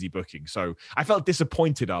lazy booking. So I felt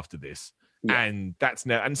disappointed after this. Yeah. And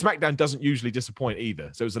and SmackDown doesn't usually disappoint either.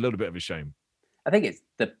 So it was a little bit of a shame. I think it's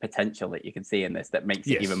the potential that you can see in this that makes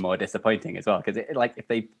it even more disappointing as well. Because if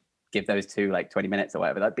they give those two like 20 minutes or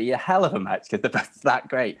whatever, that'd be a hell of a match because they're both that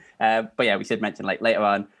great. But yeah, we should mention like later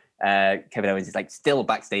on, Kevin Owens is like still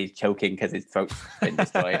backstage choking because his throat's been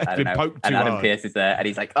destroyed. I don't know. And Adam Pearce is there and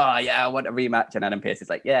he's like, oh yeah, I want a rematch. And Adam Pearce is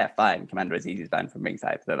like, yeah, fine. Commander Aziz is banned from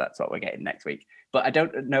ringside. So that's what we're getting next week. But I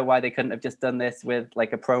don't know why they couldn't have just done this with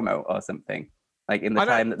like a promo or something. Like in the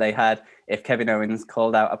time that they had, if Kevin Owens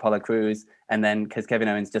called out Apollo Crews, and then because Kevin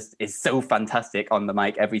Owens just is so fantastic on the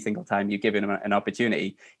mic every single time you give him an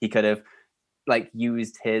opportunity, he could have like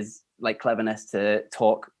used his like cleverness to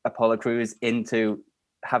talk Apollo Crews into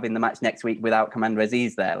having the match next week without Commander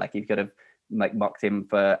Aziz there. Like he could have like mocked him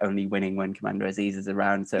for only winning when Commander Aziz is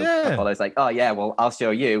around. So Apollo's like, oh yeah, well I'll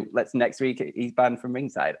show you. Let's next week he's banned from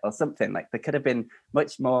ringside or something. Like there could have been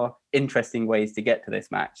much more interesting ways to get to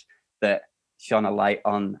this match that shone a light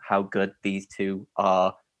on how good these two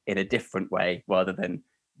are in a different way rather than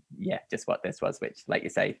just what this was, which like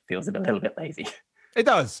you say feels a little bit lazy. It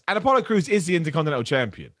does. And Apollo Crews is the Intercontinental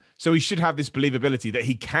Champion, so he should have this believability that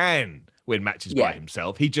he can win matches by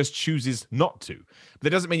himself. He just chooses not to. But that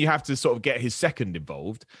doesn't mean you have to sort of get his second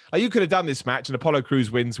involved. Like you could have done this match and Apollo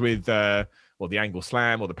Crews wins with the angle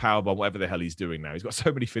slam or the powerbomb, whatever the hell he's doing now. He's got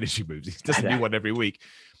so many finishing moves. He does a new one every week.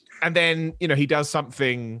 And then, he does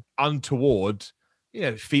something untoward,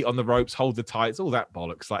 feet on the ropes, hold the tights, all that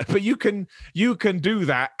bollocks. Like, but you can do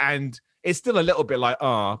that. And it's still a little bit like,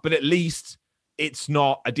 but at least it's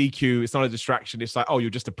not a DQ. It's not a distraction. It's like, oh,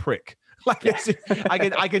 you're just a prick. Like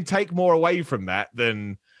I can take more away from that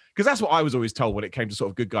than, because that's what I was always told when it came to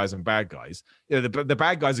sort of good guys and bad guys. The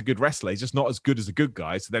bad guy's a good wrestler. He's just not as good as a good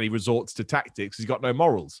guy. So then he resorts to tactics. He's got no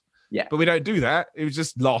morals. Yeah. But we don't do that. It was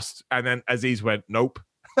just lost. And then Aziz went, nope.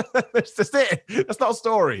 That's just it. That's not a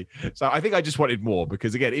story. So I think I just wanted more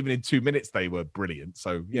because again, even in 2 minutes they were brilliant.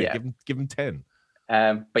 So give them 10.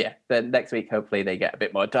 But yeah, the next week, hopefully they get a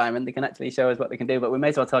bit more time and they can actually show us what they can do. But we may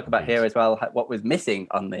as well talk about here as well. What was missing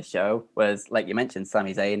on this show was, like you mentioned,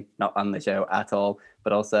 Sami Zayn, not on the show at all,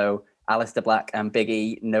 but also Aleister Black and Big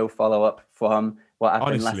E, no follow-up from what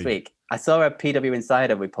happened last week. I saw a PW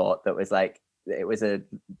Insider report that was like, it was a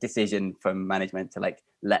decision from management to like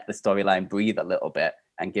let the storyline breathe a little bit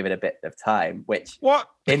and give it a bit of time, which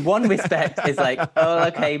in one respect is like, oh,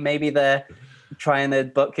 okay, maybe they're trying to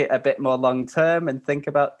book it a bit more long term and think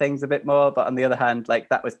about things a bit more. But on the other hand, like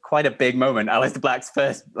that was quite a big moment. Aleister Black's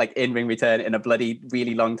first like in-ring return in a bloody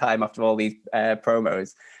really long time after all these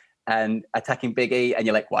promos, and attacking Big E. And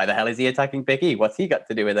you're like, why the hell is he attacking Big E? What's he got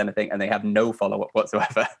to do with anything? And they have no follow-up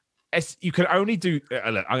whatsoever. You can only do.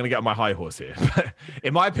 Look, I'm going to get on my high horse here.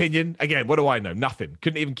 In my opinion, again, what do I know? Nothing.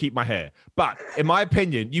 Couldn't even keep my hair. But in my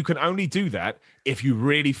opinion, you can only do that if you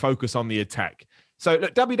really focus on the attack. So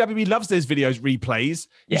look, WWE loves those videos replays.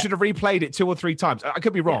 You should have replayed it 2 or 3 times. I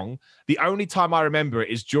could be wrong. The only time I remember it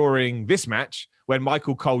is during this match when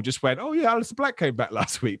Michael Cole just went, oh yeah, Aleister Black came back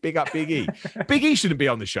last week. Big up Big E. Big E shouldn't be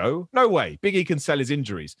on the show. No way. Big E can sell his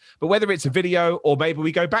injuries. But whether it's a video or maybe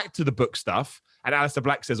we go back to the book stuff and Aleister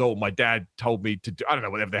Black says, oh, my dad told me to do, I don't know,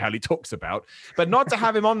 whatever the hell he talks about. But not to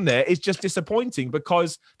have him on there is just disappointing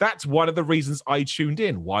because that's one of the reasons I tuned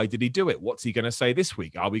in. Why did he do it? What's he going to say this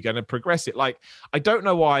week? Are we going to progress it? Like, I don't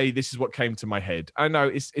know why this is what came to my head. I know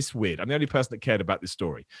it's weird. I'm the only person that cared about this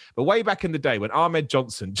story. But way back in the day when Ahmed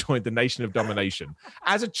Johnson joined the Nation of Domination,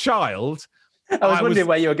 as a child... I was wondering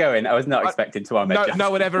where you were going. I was not expecting to Ahmed Johnson. No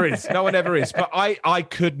one ever is. No one ever is. But I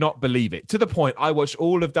could not believe it. To the point, I watched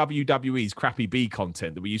all of WWE's crappy B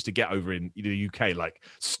content that we used to get over in the UK, like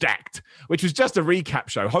Stacked, which was just a recap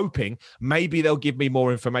show, hoping maybe they'll give me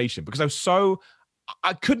more information because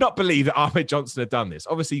I could not believe that Ahmed Johnson had done this.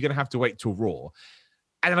 Obviously, you're going to have to wait till Raw.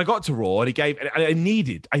 And then I got to Raw and I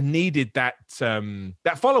needed that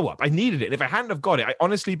follow-up. I needed it. And if I hadn't have got it, I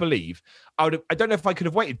honestly believe I don't know if I could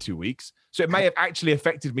have waited 2 weeks. So it may have actually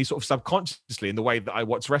affected me sort of subconsciously in the way that I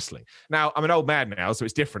watch wrestling. Now, I'm an old man now, so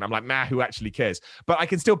it's different. I'm like, who actually cares? But I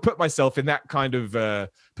can still put myself in that kind of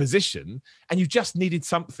position. And you just needed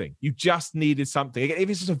something. You just needed something. If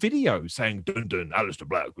it's just a video saying, dun, dun, Aleister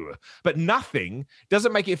Black, but nothing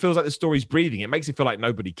doesn't make it feel like the story's breathing. It makes it feel like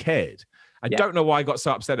nobody cared. I don't know why I got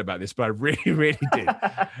so upset about this, but I really, really did.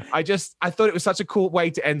 I thought it was such a cool way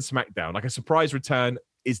to end SmackDown. Like a surprise return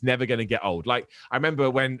is never going to get old. Like I remember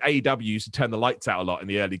when AEW used to turn the lights out a lot in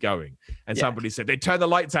the early going and somebody said, they turn the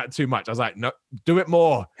lights out too much. I was like, no, do it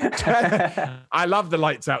more. I love the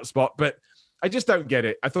lights out spot, but I just don't get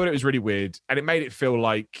it. I thought it was really weird and it made it feel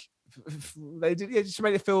like it just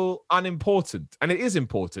made it feel unimportant, and it is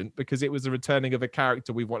important because it was the returning of a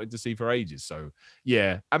character we've wanted to see for ages. So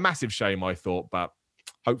yeah, a massive shame, I thought, but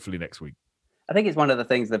hopefully next week. I think it's one of the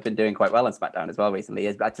things they've been doing quite well on SmackDown as well recently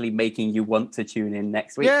is actually making you want to tune in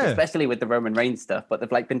next week, especially with the Roman Reigns stuff. But they've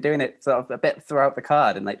like been doing it sort of a bit throughout the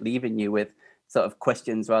card and like leaving you with sort of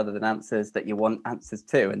questions rather than answers that you want answers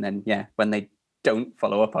to. And then when they don't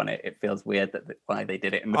follow up on it, it feels weird that why they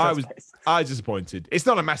did it in the first place. I was disappointed. It's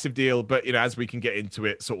not a massive deal, but as we can get into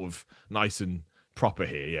it sort of nice and proper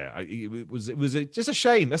here, it was just a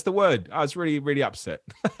shame. That's the word. I was really, really upset.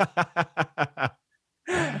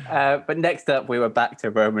 But next up, we were back to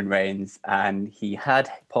Roman Reigns, and he had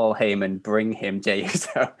Paul Heyman bring him Jey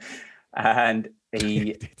Uso, and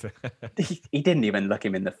he didn't even look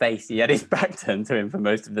him in the face. He had his back turned to him for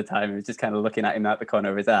most of the time. He was just kind of looking at him out the corner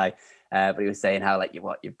of his eye. But he was saying how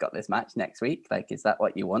you've got this match next week. Like, is that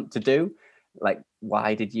what you want to do? Like,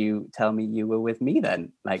 why did you tell me you were with me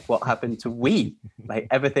then? Like, what happened to we? Like,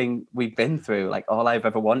 everything we've been through, like, all I've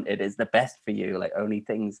ever wanted is the best for you. Like, only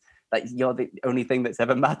things, like, you're the only thing that's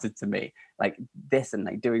ever mattered to me. Like, this and,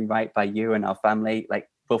 like, doing right by you and our family. Like,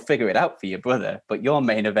 we'll figure it out for your brother. But your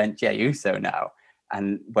main event, Jey Uso now.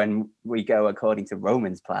 And when we go according to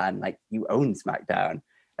Roman's plan, like, you own SmackDown.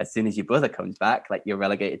 As soon as your brother comes back, like, you're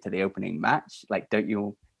relegated to the opening match. Like, do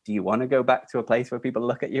you want to go back to a place where people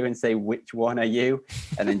look at you and say, which one are you?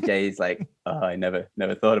 And then Jay's like, oh, I never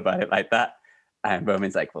thought about it like that. And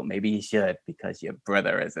Roman's like, well, maybe you should because your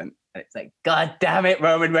brother isn't. And it's like, God damn it,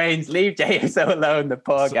 Roman Reigns, leave Jey Uso alone, the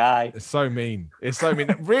poor guy. It's so mean. It's so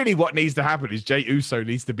mean. Really, what needs to happen is Jey Uso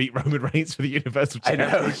needs to beat Roman Reigns for the Universal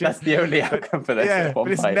Championship. I know, that's the only outcome for this. Yeah, but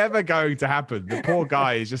it's never going to happen. The poor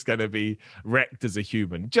guy is just going to be wrecked as a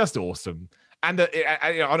human. Just awesome. And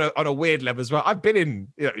on a weird level as well, I've been in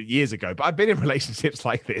years ago, but I've been in relationships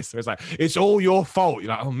like this. Where it's like, it's all your fault.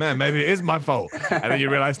 You're like, oh man, maybe it is my fault. And then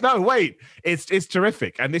you realize, no, wait, it's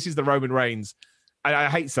terrific. And this is the Roman Reigns. I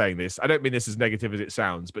hate saying this. I don't mean this as negative as it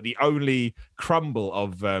sounds, but the only crumble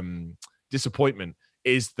of disappointment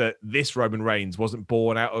is that this Roman Reigns wasn't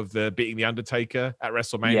born out of the beating the Undertaker at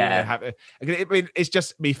WrestleMania. Yeah. I mean, it's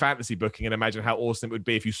just me fantasy booking, and imagine how awesome it would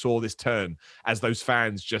be if you saw this turn as those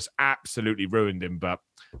fans just absolutely ruined him. But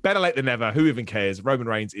better late than never. Who even cares? Roman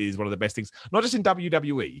Reigns is one of the best things, not just in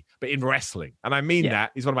WWE, but in wrestling. And I mean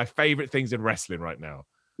that. He's one of my favorite things in wrestling right now.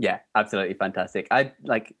 Yeah, absolutely fantastic. I'd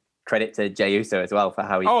like credit to Jey Uso as well for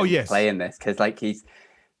how he's playing this, because he's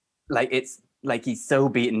so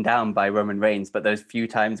beaten down by Roman Reigns, but those few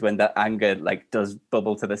times when that anger like does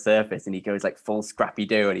bubble to the surface and he goes like full Scrappy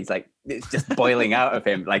Doo and he's like, it's just boiling out of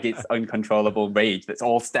him, like it's uncontrollable rage that's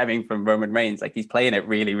all stemming from Roman Reigns. Like he's playing it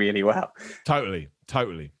really, really well. Totally.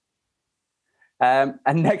 And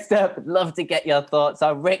next up, I'd love to get your thoughts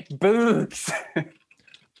on Rick Boogs.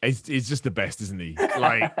 He's just the best, isn't he?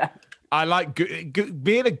 Like, I like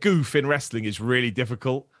being a goof in wrestling is really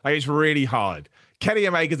difficult. Like, it's really hard. Kenny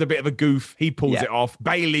Omega's a bit of a goof. He pulls it off.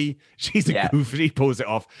 Bailey, she's a goof. She pulls it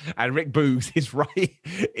off. And Rick Boogs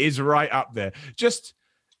is right up there. Just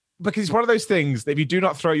because it's one of those things that if you do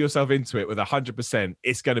not throw yourself into it with 100%,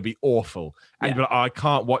 it's going to be awful. And you're like, oh, I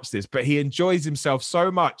can't watch this. But he enjoys himself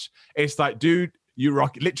so much. It's like, dude, you're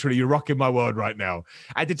rocking my world right now.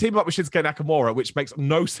 And to team up with Shinsuke Nakamura, which makes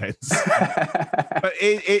no sense. But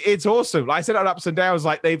it's awesome. Like I said on Ups and Downs,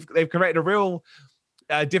 like they've created a real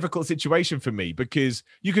difficult situation for me, because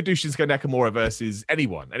you could do Shinsuke Nakamura versus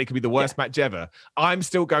anyone and it could be the worst match ever. I'm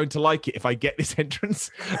still going to like it if I get this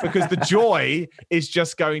entrance, because the joy is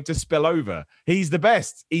just going to spill over. He's the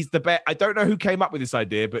best. I don't know who came up with this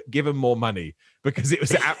idea, but give him more money, because it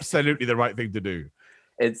was absolutely the right thing to do.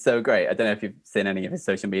 It's so great. I don't know if you've seen any of his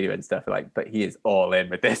social media and stuff, but he is all in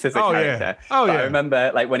with this as a character. Yeah. I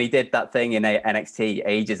remember when he did that thing in NXT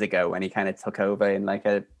ages ago, when he kind of took over in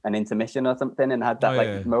an intermission or something and had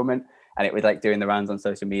that moment, and it was doing the rounds on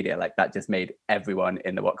social media. That just made everyone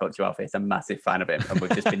in the What Culture office a massive fan of him, and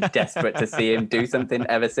we've just been desperate to see him do something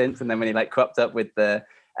ever since. And then when he cropped up with the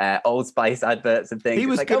Old Spice adverts and things, he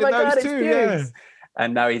was good in those too. Yeah.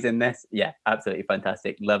 And now he's in this. Yeah, absolutely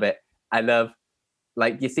fantastic. Love it. I love.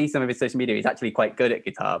 You see some of his social media, he's actually quite good at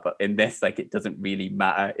guitar, but in this, it doesn't really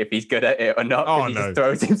matter if he's good at it or not. He just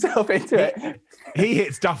throws himself into it. He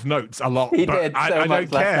hits duff notes a lot, but I don't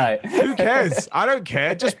care. Who cares? I don't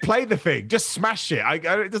care. Just play the thing. Just smash it.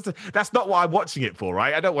 That's not what I'm watching it for,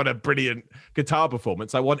 right? I don't want a brilliant guitar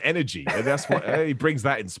performance. I want energy. And that's what he brings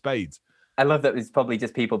that in spades. I love that there's probably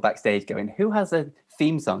just people backstage going, who has a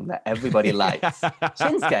theme song that everybody likes?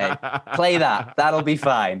 Shinsuke, play that. That'll be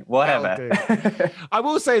fine. Whatever. I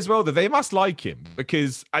will say as well that they must like him,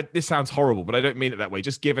 because this sounds horrible, but I don't mean it that way.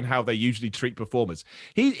 Just given how they usually treat performers.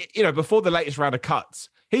 He, before the latest round of cuts,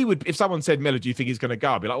 he would, if someone said, Miller, do you think he's going to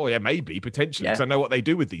go? I'd be like, oh, yeah, maybe, potentially, because I know what they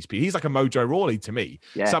do with these people. He's like a Mojo Rawley to me.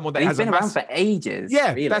 Yeah. Someone that he's been around for ages.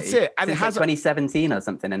 Yeah, really. That's it. And since 2017 or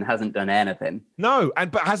something, and hasn't done anything. No,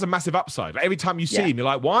 but has a massive upside. Every time you see him, you're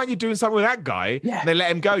like, why aren't you doing something with that guy? Yeah. And they let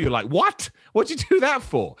him go. You're like, what? What'd you do that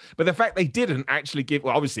for? But the fact they didn't actually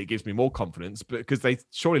obviously it gives me more confidence, because they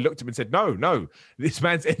surely looked at him and said, no, this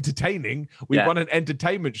man's entertaining. We run an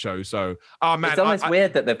entertainment show. So, oh man. It's almost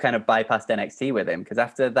weird that they've kind of bypassed NXT with him, because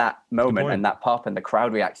after that moment and that pop and the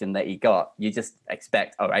crowd reaction that he got, you just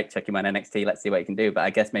expect, all right, check him on NXT, let's see what he can do. But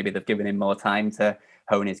I guess maybe they've given him more time to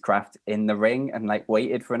hone his craft in the ring and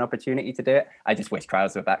waited for an opportunity to do it. I just wish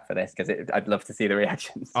crowds were back for this, because I'd love to see the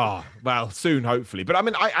reactions. Oh, well, soon, hopefully. But I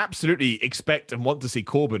mean, I absolutely expect and want to see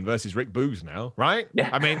Corbin versus Rick Boogs now, right?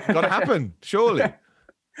 Yeah. I mean, got to happen, surely.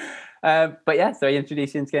 But yeah, so he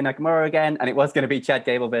introduced Shinsuke Nakamura again, and it was going to be Chad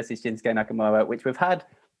Gable versus Shinsuke Nakamura, which we've had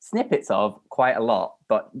snippets of quite a lot,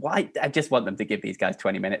 but why? I just want them to give these guys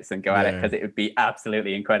 20 minutes and go at it, because it would be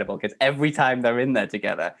absolutely incredible, because every time they're in there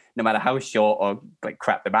together, no matter how short or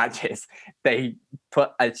crap the match is, they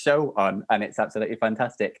put a show on, and it's absolutely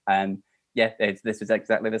fantastic. And yeah, this was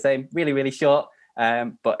exactly the same, really, really short.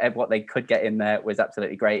 But what they could get in there was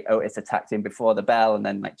absolutely great. Otis attacked him before the bell, and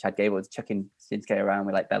then Chad Gable was chucking Shinsuke around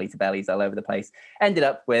with belly to bellies all over the place. Ended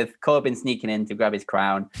up with Corbin sneaking in to grab his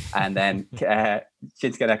crown, and then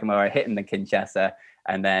Shinsuke Nakamura hitting the Kinshasa.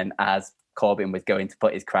 And then as Corbin was going to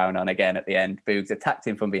put his crown on again at the end, Boogs attacked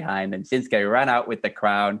him from behind, and Shinsuke ran out with the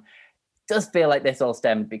crown. Does feel like this all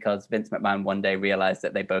stemmed because Vince McMahon one day realized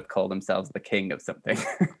that they both call themselves the king of something.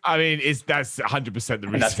 I mean, that's 100% the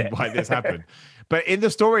reason why this happened. But in the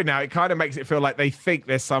story now, it kind of makes it feel like they think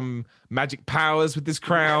there's some magic powers with this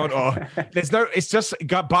crown, or it's just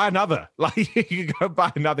go buy another. You can go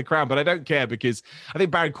buy another crown, but I don't care, because I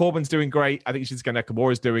think Baron Corbin's doing great. I think Shinsuke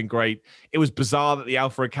Nakamura is doing great. It was bizarre that the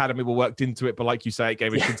Alpha Academy were worked into it, but like you say, it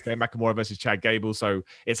gave us Shinsuke Nakamura versus Chad Gable, so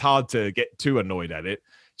it's hard to get too annoyed at it.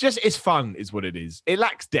 Just, it's fun is what it is. It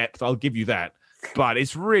lacks depth, I'll give you that. but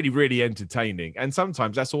it's really, really entertaining. And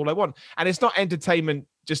sometimes that's all I want. And it's not entertainment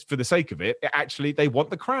just for the sake of it. Actually, they want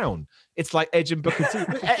the crown. It's like Edge and Booker T.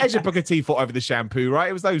 Edge and Booker T fought over the shampoo, right?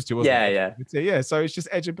 It was those two, wasn't it? Yeah. So it's just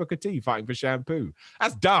Edge and Booker T fighting for shampoo.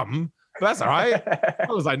 That's dumb, but that's all right. As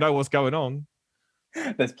long as I know what's going on.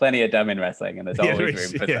 There's plenty of dumb in wrestling, and there's always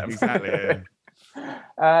room for them. Exactly. Yeah.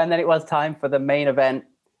 And then it was time for the main event.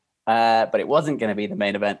 But it wasn't going to be the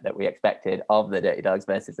main event that we expected of the Dirty Dogs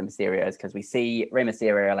versus the Mysterios, because we see Rey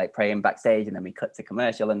Mysterio like praying backstage, and then we cut to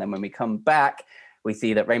commercial, and then when we come back, we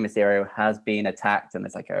see that Rey Mysterio has been attacked, and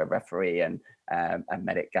there's like a referee and a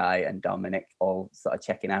medic guy and Dominic all sort of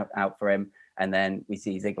checking out for him. And then we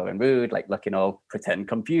see Ziggler and Rude like looking all pretend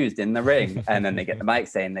confused in the ring, and then they get the mic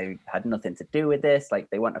saying they had nothing to do with this, like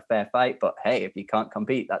they want a fair fight, but hey, if you can't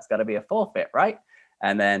compete, that's got to be a forfeit, right?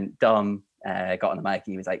 And then Dom got on the mic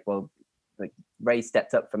and he was like, well, like Ray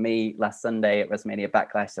stepped up for me last Sunday at WrestleMania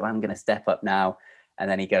Backlash, so I'm going to step up now. And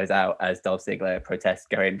then he goes out as Dolph Ziggler protests,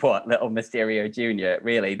 going, what, little Mysterio Jr.?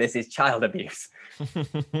 Really? This is child abuse.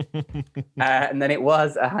 And then it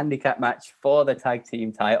was a handicap match for the tag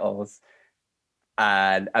team titles.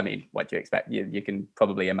 And I mean, what do you expect? You can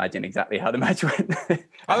probably imagine exactly how the match went. I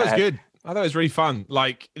thought it was good. I thought it was really fun.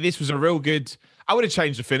 Like, this was a real good... I would have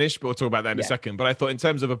changed the finish, but we'll talk about that in a second. But I thought in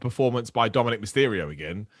terms of a performance by Dominic Mysterio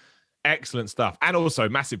again, excellent stuff. And also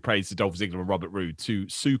massive praise to Dolph Ziggler and Robert Roode, two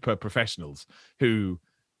super professionals who,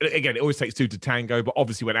 again, it always takes two to tango, but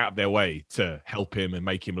obviously went out of their way to help him and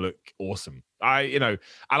make him look awesome. I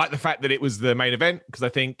like the fact that it was the main event, because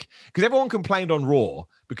everyone complained on Raw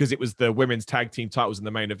because it was the women's tag team titles in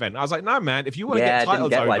the main event. I was like, no, man, if you want to get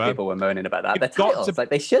titles over... why people were moaning about that. They're titles, like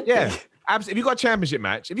they should be. Absolutely. If you've got a championship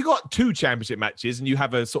match, if you've got two championship matches and you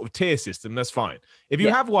have a sort of tier system, that's fine. If you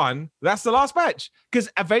have one, that's the last match.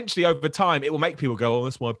 Because eventually, over time, it will make people go, oh,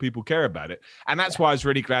 that's why people care about it. And that's why I was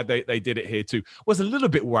really glad they did it here too. Was a little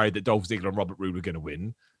bit worried that Dolph Ziggler and Robert Roode were going to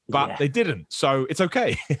win, but they didn't. So it's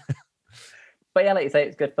okay. But yeah, like you say,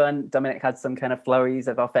 it's good fun. Dominic had some kind of flurries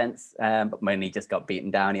of offense, but when he just got beaten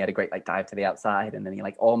down, he had a great like dive to the outside, and then he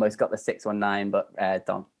like almost got the 619, but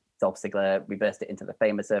Dolph Ziggler reversed it into the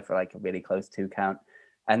Famouser for like a really close 2 count.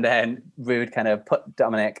 And then Rude kind of put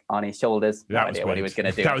Dominic on his shoulders. No idea what he was going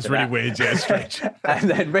to do. That was really weird, yeah, strange. And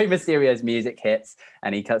then Rey Mysterio's music hits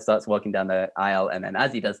and he starts walking down the aisle. And then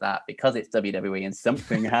as he does that, because it's WWE and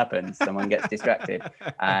something happens, someone gets distracted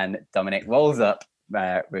and Dominic rolls up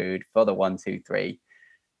Rude for the 1, 2, 3.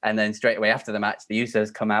 And then straight away after the match, the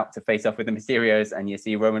Usos come out to face off with the Mysterios, and you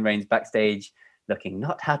see Roman Reigns backstage looking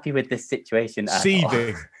not happy with this situation at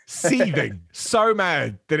all. Seething, so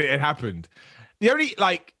mad that it had happened. The only,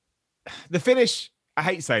 the finish, I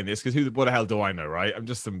hate saying this because what the hell do I know, right? I'm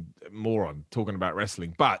just some moron talking about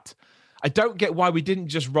wrestling, but I don't get why we didn't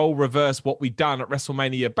just role reverse what we'd done at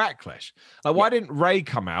WrestleMania Backlash. Like, why didn't Ray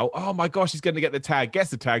come out? Oh my gosh, he's going to get the tag.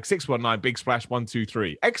 Gets the tag. 619, big splash, 1, 2,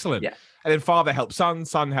 3. Excellent. Yeah. And then father helped son,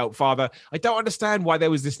 son helped father. I don't understand why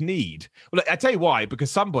there was this need. Well, I tell you why,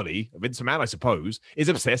 because somebody, Vince McMahon, I suppose, is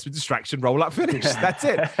obsessed with distraction, roll up, finish. That's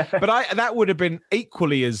it. But that would have been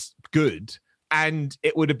equally as good, and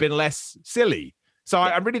it would have been less silly. So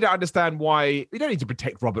I really don't understand why we don't need to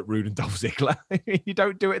protect Robert Roode and Dolph Ziggler. You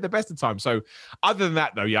don't do it at the best of times. So other than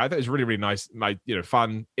that, though, I thought it was really, really nice,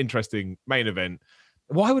 fun, interesting main event.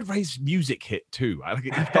 Why would Ray's music hit too?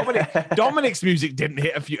 Dominic's music didn't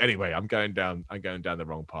hit a few. Anyway, I'm going down the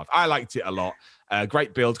wrong path. I liked it a lot.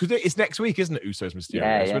 Great build, because it's next week, isn't it? Usos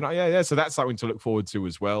Mysterio. Yeah. So that's something to look forward to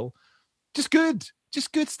as well. Just good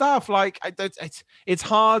stuff. It's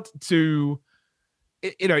hard to.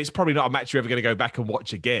 It's probably not a match you're ever going to go back and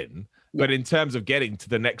watch again. Yeah. But in terms of getting to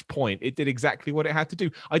the next point, it did exactly what it had to do.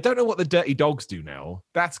 I don't know what the Dirty Dogs do now.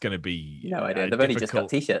 That's going to be no idea. They've only just got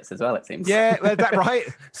T-shirts as well, it seems. Yeah, that right.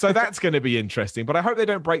 So that's going to be interesting. But I hope they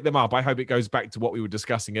don't break them up. I hope it goes back to what we were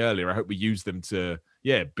discussing earlier. I hope we use them to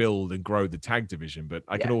build and grow the tag division. But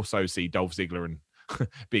I can also see Dolph Ziggler and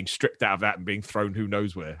being stripped out of that and being thrown who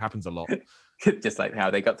knows where. Happens a lot. Just like how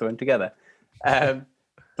they got thrown together.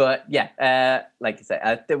 But yeah, like you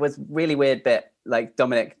said, there was really weird bit, like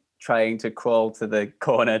Dominic trying to crawl to the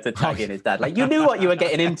corner to tag in his dad. Like, you knew what you were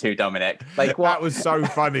getting into, Dominic. Like, what? That was so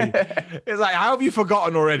funny. It's like, how have you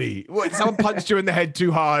forgotten already? What, someone punched you in the head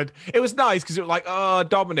too hard. It was nice because it was like, oh,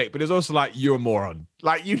 Dominic, but it's also like, you're a moron.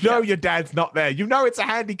 Like, your dad's not there. You know it's a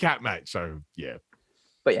handicap match. So, yeah.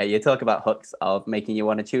 But yeah, you talk about hooks of making you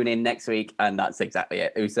want to tune in next week, and that's exactly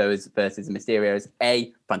it. Usos versus Mysterios.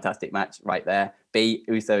 A, fantastic match right there. B,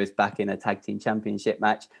 Usos back in a tag team championship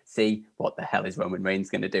match. C, what the hell is Roman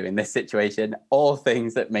Reigns going to do in this situation? All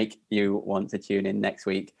things that make you want to tune in next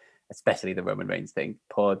week, especially the Roman Reigns thing.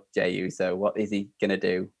 Poor Jey Uso. What is he going to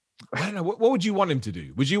do? I don't know. What would you want him to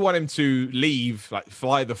do? Would you want him to leave, like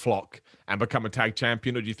fly the flock and become a tag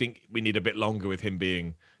champion? Or do you think we need a bit longer with him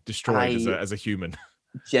being destroyed as a human?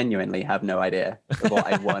 Genuinely have no idea of what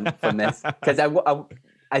I want from this. Because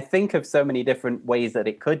I think of so many different ways that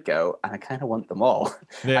it could go, and I kind of want them all.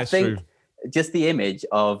 Yeah, I think true. Just the image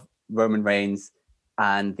of Roman Reigns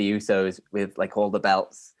and the Usos with like all the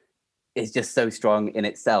belts is just so strong in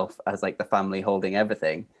itself as like the family holding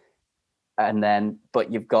everything. And then,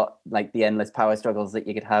 but you've got like the endless power struggles that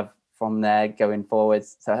you could have from there going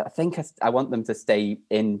forwards. So I think I want them to stay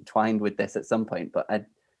entwined with this at some point. But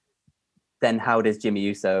then how does Jimmy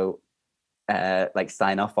Uso like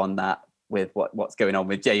sign off on that with what's going on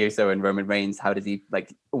with Jey Uso and Roman Reigns? How does he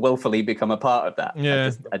like willfully become a part of that?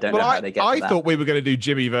 Yeah, I don't know how they get to that. I thought we were going to do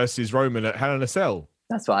Jimmy versus Roman at Hell in a Cell.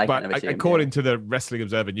 That's what I kind of assumed. According to the Wrestling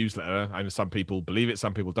Observer newsletter, I know some people believe it,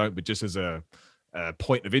 some people don't, but just as a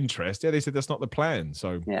point of interest, they said that's not the plan.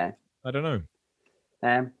 So yeah, I don't know.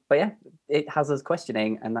 But yeah, it has us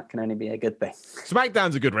questioning, and that can only be a good thing.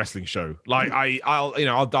 SmackDown's a good wrestling show. Like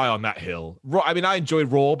I'll die on that hill. Raw, I mean, I enjoy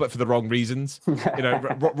Raw, but for the wrong reasons.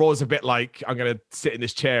 Raw's a bit like I'm going to sit in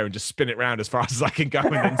this chair and just spin it around as fast as I can go,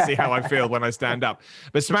 and then see how I feel when I stand up.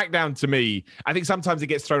 But SmackDown, to me, I think sometimes it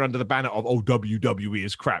gets thrown under the banner of WWE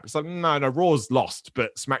is crap. It's like no, Raw's lost,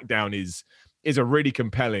 but SmackDown is a really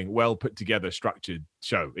compelling, well put together, structured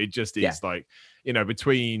show. It just is like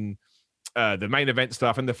between the main event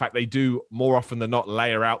stuff and the fact they do more often than not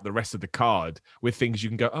layer out the rest of the card with things you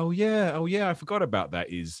can go, oh yeah, I forgot about that.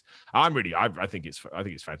 I think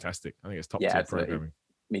it's fantastic. I think it's top tier programming.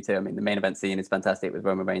 Me too. I mean, the main event scene is fantastic with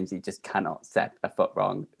Roman Reigns. He just cannot set a foot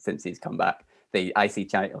wrong since he's come back. The IC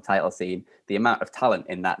title scene, the amount of talent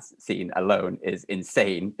in that scene alone is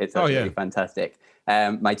insane. It's absolutely fantastic.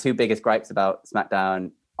 My two biggest gripes about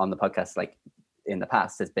SmackDown on the podcast, like in the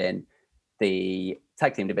past, has been the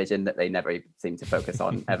tag team division that they never seem to focus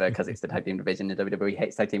on ever because it's the tag team division and WWE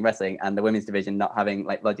hates tag team wrestling, and the women's division not having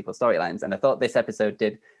like logical storylines. And I thought this episode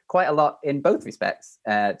did quite a lot in both respects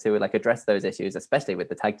to like address those issues, especially with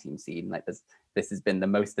the tag team scene. Like this has been the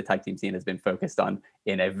most the tag team scene has been focused on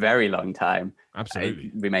in a very long time. Absolutely.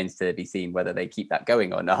 It remains to be seen whether they keep that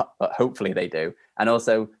going or not, but hopefully they do. And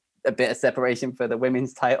also a bit of separation for the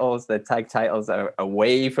women's titles. The tag titles are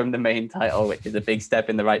away from the main title, which is a big step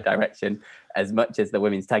in the right direction, as much as the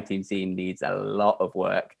women's tag team scene needs a lot of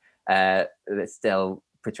work. It's still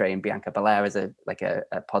portraying Bianca Belair as a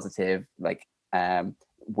positive,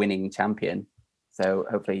 winning champion. So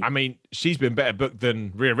hopefully, I mean, she's been better booked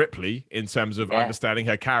than Rhea Ripley in terms of understanding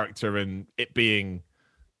her character and it being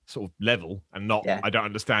sort of level and not I don't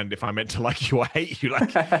understand if I meant to like you or hate you.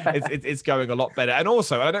 Like it's going a lot better. And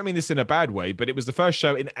also, I don't mean this in a bad way, but it was the first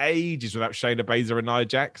show in ages without Shayna Baszler and Nia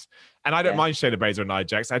Jax. And I don't mind Shayna Baszler and Nia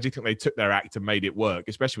Jax. I actually think they took their act and made it work,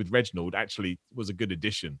 especially with Reginald. Actually was a good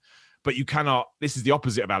addition. But you cannot, this is the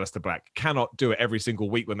opposite of Aleister Black, cannot do it every single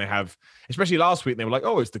week when they have, especially last week, they were like,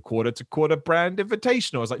 oh, it's the quarter to quarter brand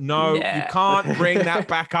invitational. I was like, no, you can't bring that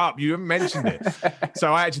back up. You haven't mentioned it.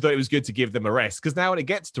 So I actually thought it was good to give them a rest, because now when it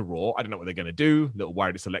gets to Raw, I don't know what they're going to do. Little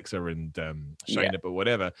worried it's Alexa and Shayna, but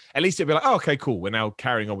whatever. At least it'd be like, oh, okay, cool. We're now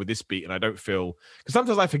carrying on with this beat. And I don't feel, because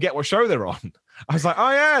sometimes I forget what show they're on. I was like, oh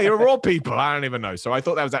yeah, you're Raw people. I don't even know. So I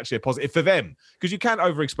thought that was actually a positive for them, because you can't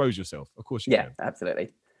overexpose yourself. Of course you can. Yeah, absolutely.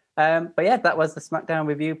 But yeah, that was the SmackDown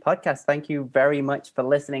Review podcast. Thank you very much for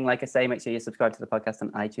listening. Like I say, make sure you subscribe to the podcast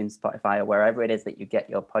on iTunes, Spotify, or wherever it is that you get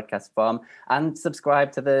your podcast from. And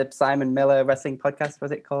subscribe to the Simon Miller Wrestling Podcast.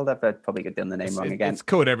 Was it called? I've probably done the name wrong again. It's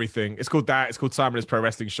called everything. It's called that. It's called Simon's Pro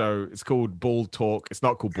Wrestling Show. It's called Ball Talk. It's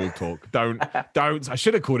not called Ball Talk. Don't. I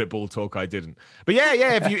should have called it Ball Talk. I didn't. But yeah.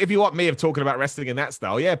 If you want me of talking about wrestling in that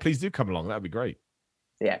style, please do come along. That'd be great.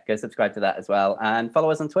 So yeah, go subscribe to that as well. And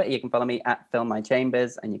follow us on Twitter. You can follow me at Fill My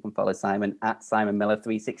Chambers, and you can follow Simon at Simon Miller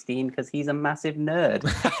 316, because he's a massive nerd.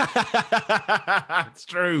 It's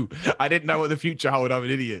true. I didn't know what the future held. I'm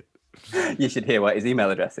an idiot. You should hear what his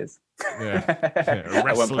email address is. Yeah.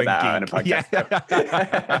 Wrestling geek.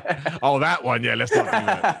 Oh, that one. Yeah, let's not do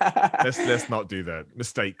that. Let's not do that.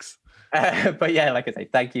 Mistakes. But yeah, like I say,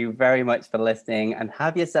 thank you very much for listening, and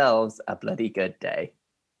have yourselves a bloody good day.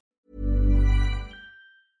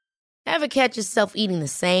 Ever catch yourself eating the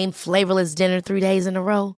same flavorless dinner 3 days in a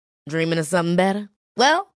row? Dreaming of something better?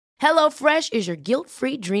 Well, HelloFresh is your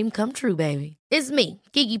guilt-free dream come true, baby. It's me,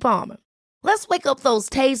 Keke Palmer. Let's wake up those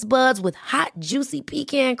taste buds with hot, juicy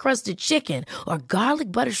pecan-crusted chicken or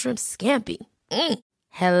garlic butter shrimp scampi.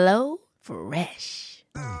 Hello Fresh.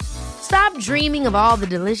 Stop dreaming of all the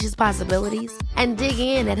delicious possibilities and dig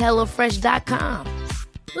in at HelloFresh.com.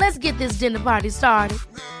 Let's get this dinner party started.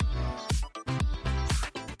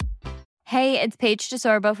 Hey, it's Paige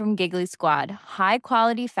DeSorbo from Giggly Squad. High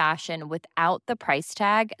quality fashion without the price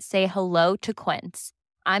tag. Say hello to Quince.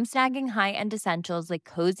 I'm snagging high-end essentials like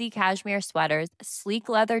cozy cashmere sweaters, sleek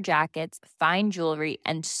leather jackets, fine jewelry,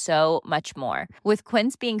 and so much more. With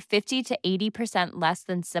Quince being 50 to 80% less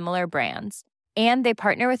than similar brands. And they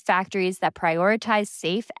partner with factories that prioritize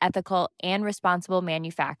safe, ethical, and responsible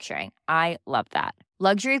manufacturing. I love that.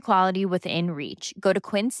 Luxury quality within reach. Go to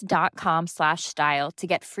quince.com/style to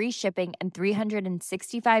get free shipping and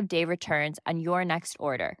 365-day returns on your next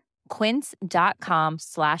order.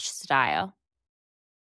 Quince.com/style.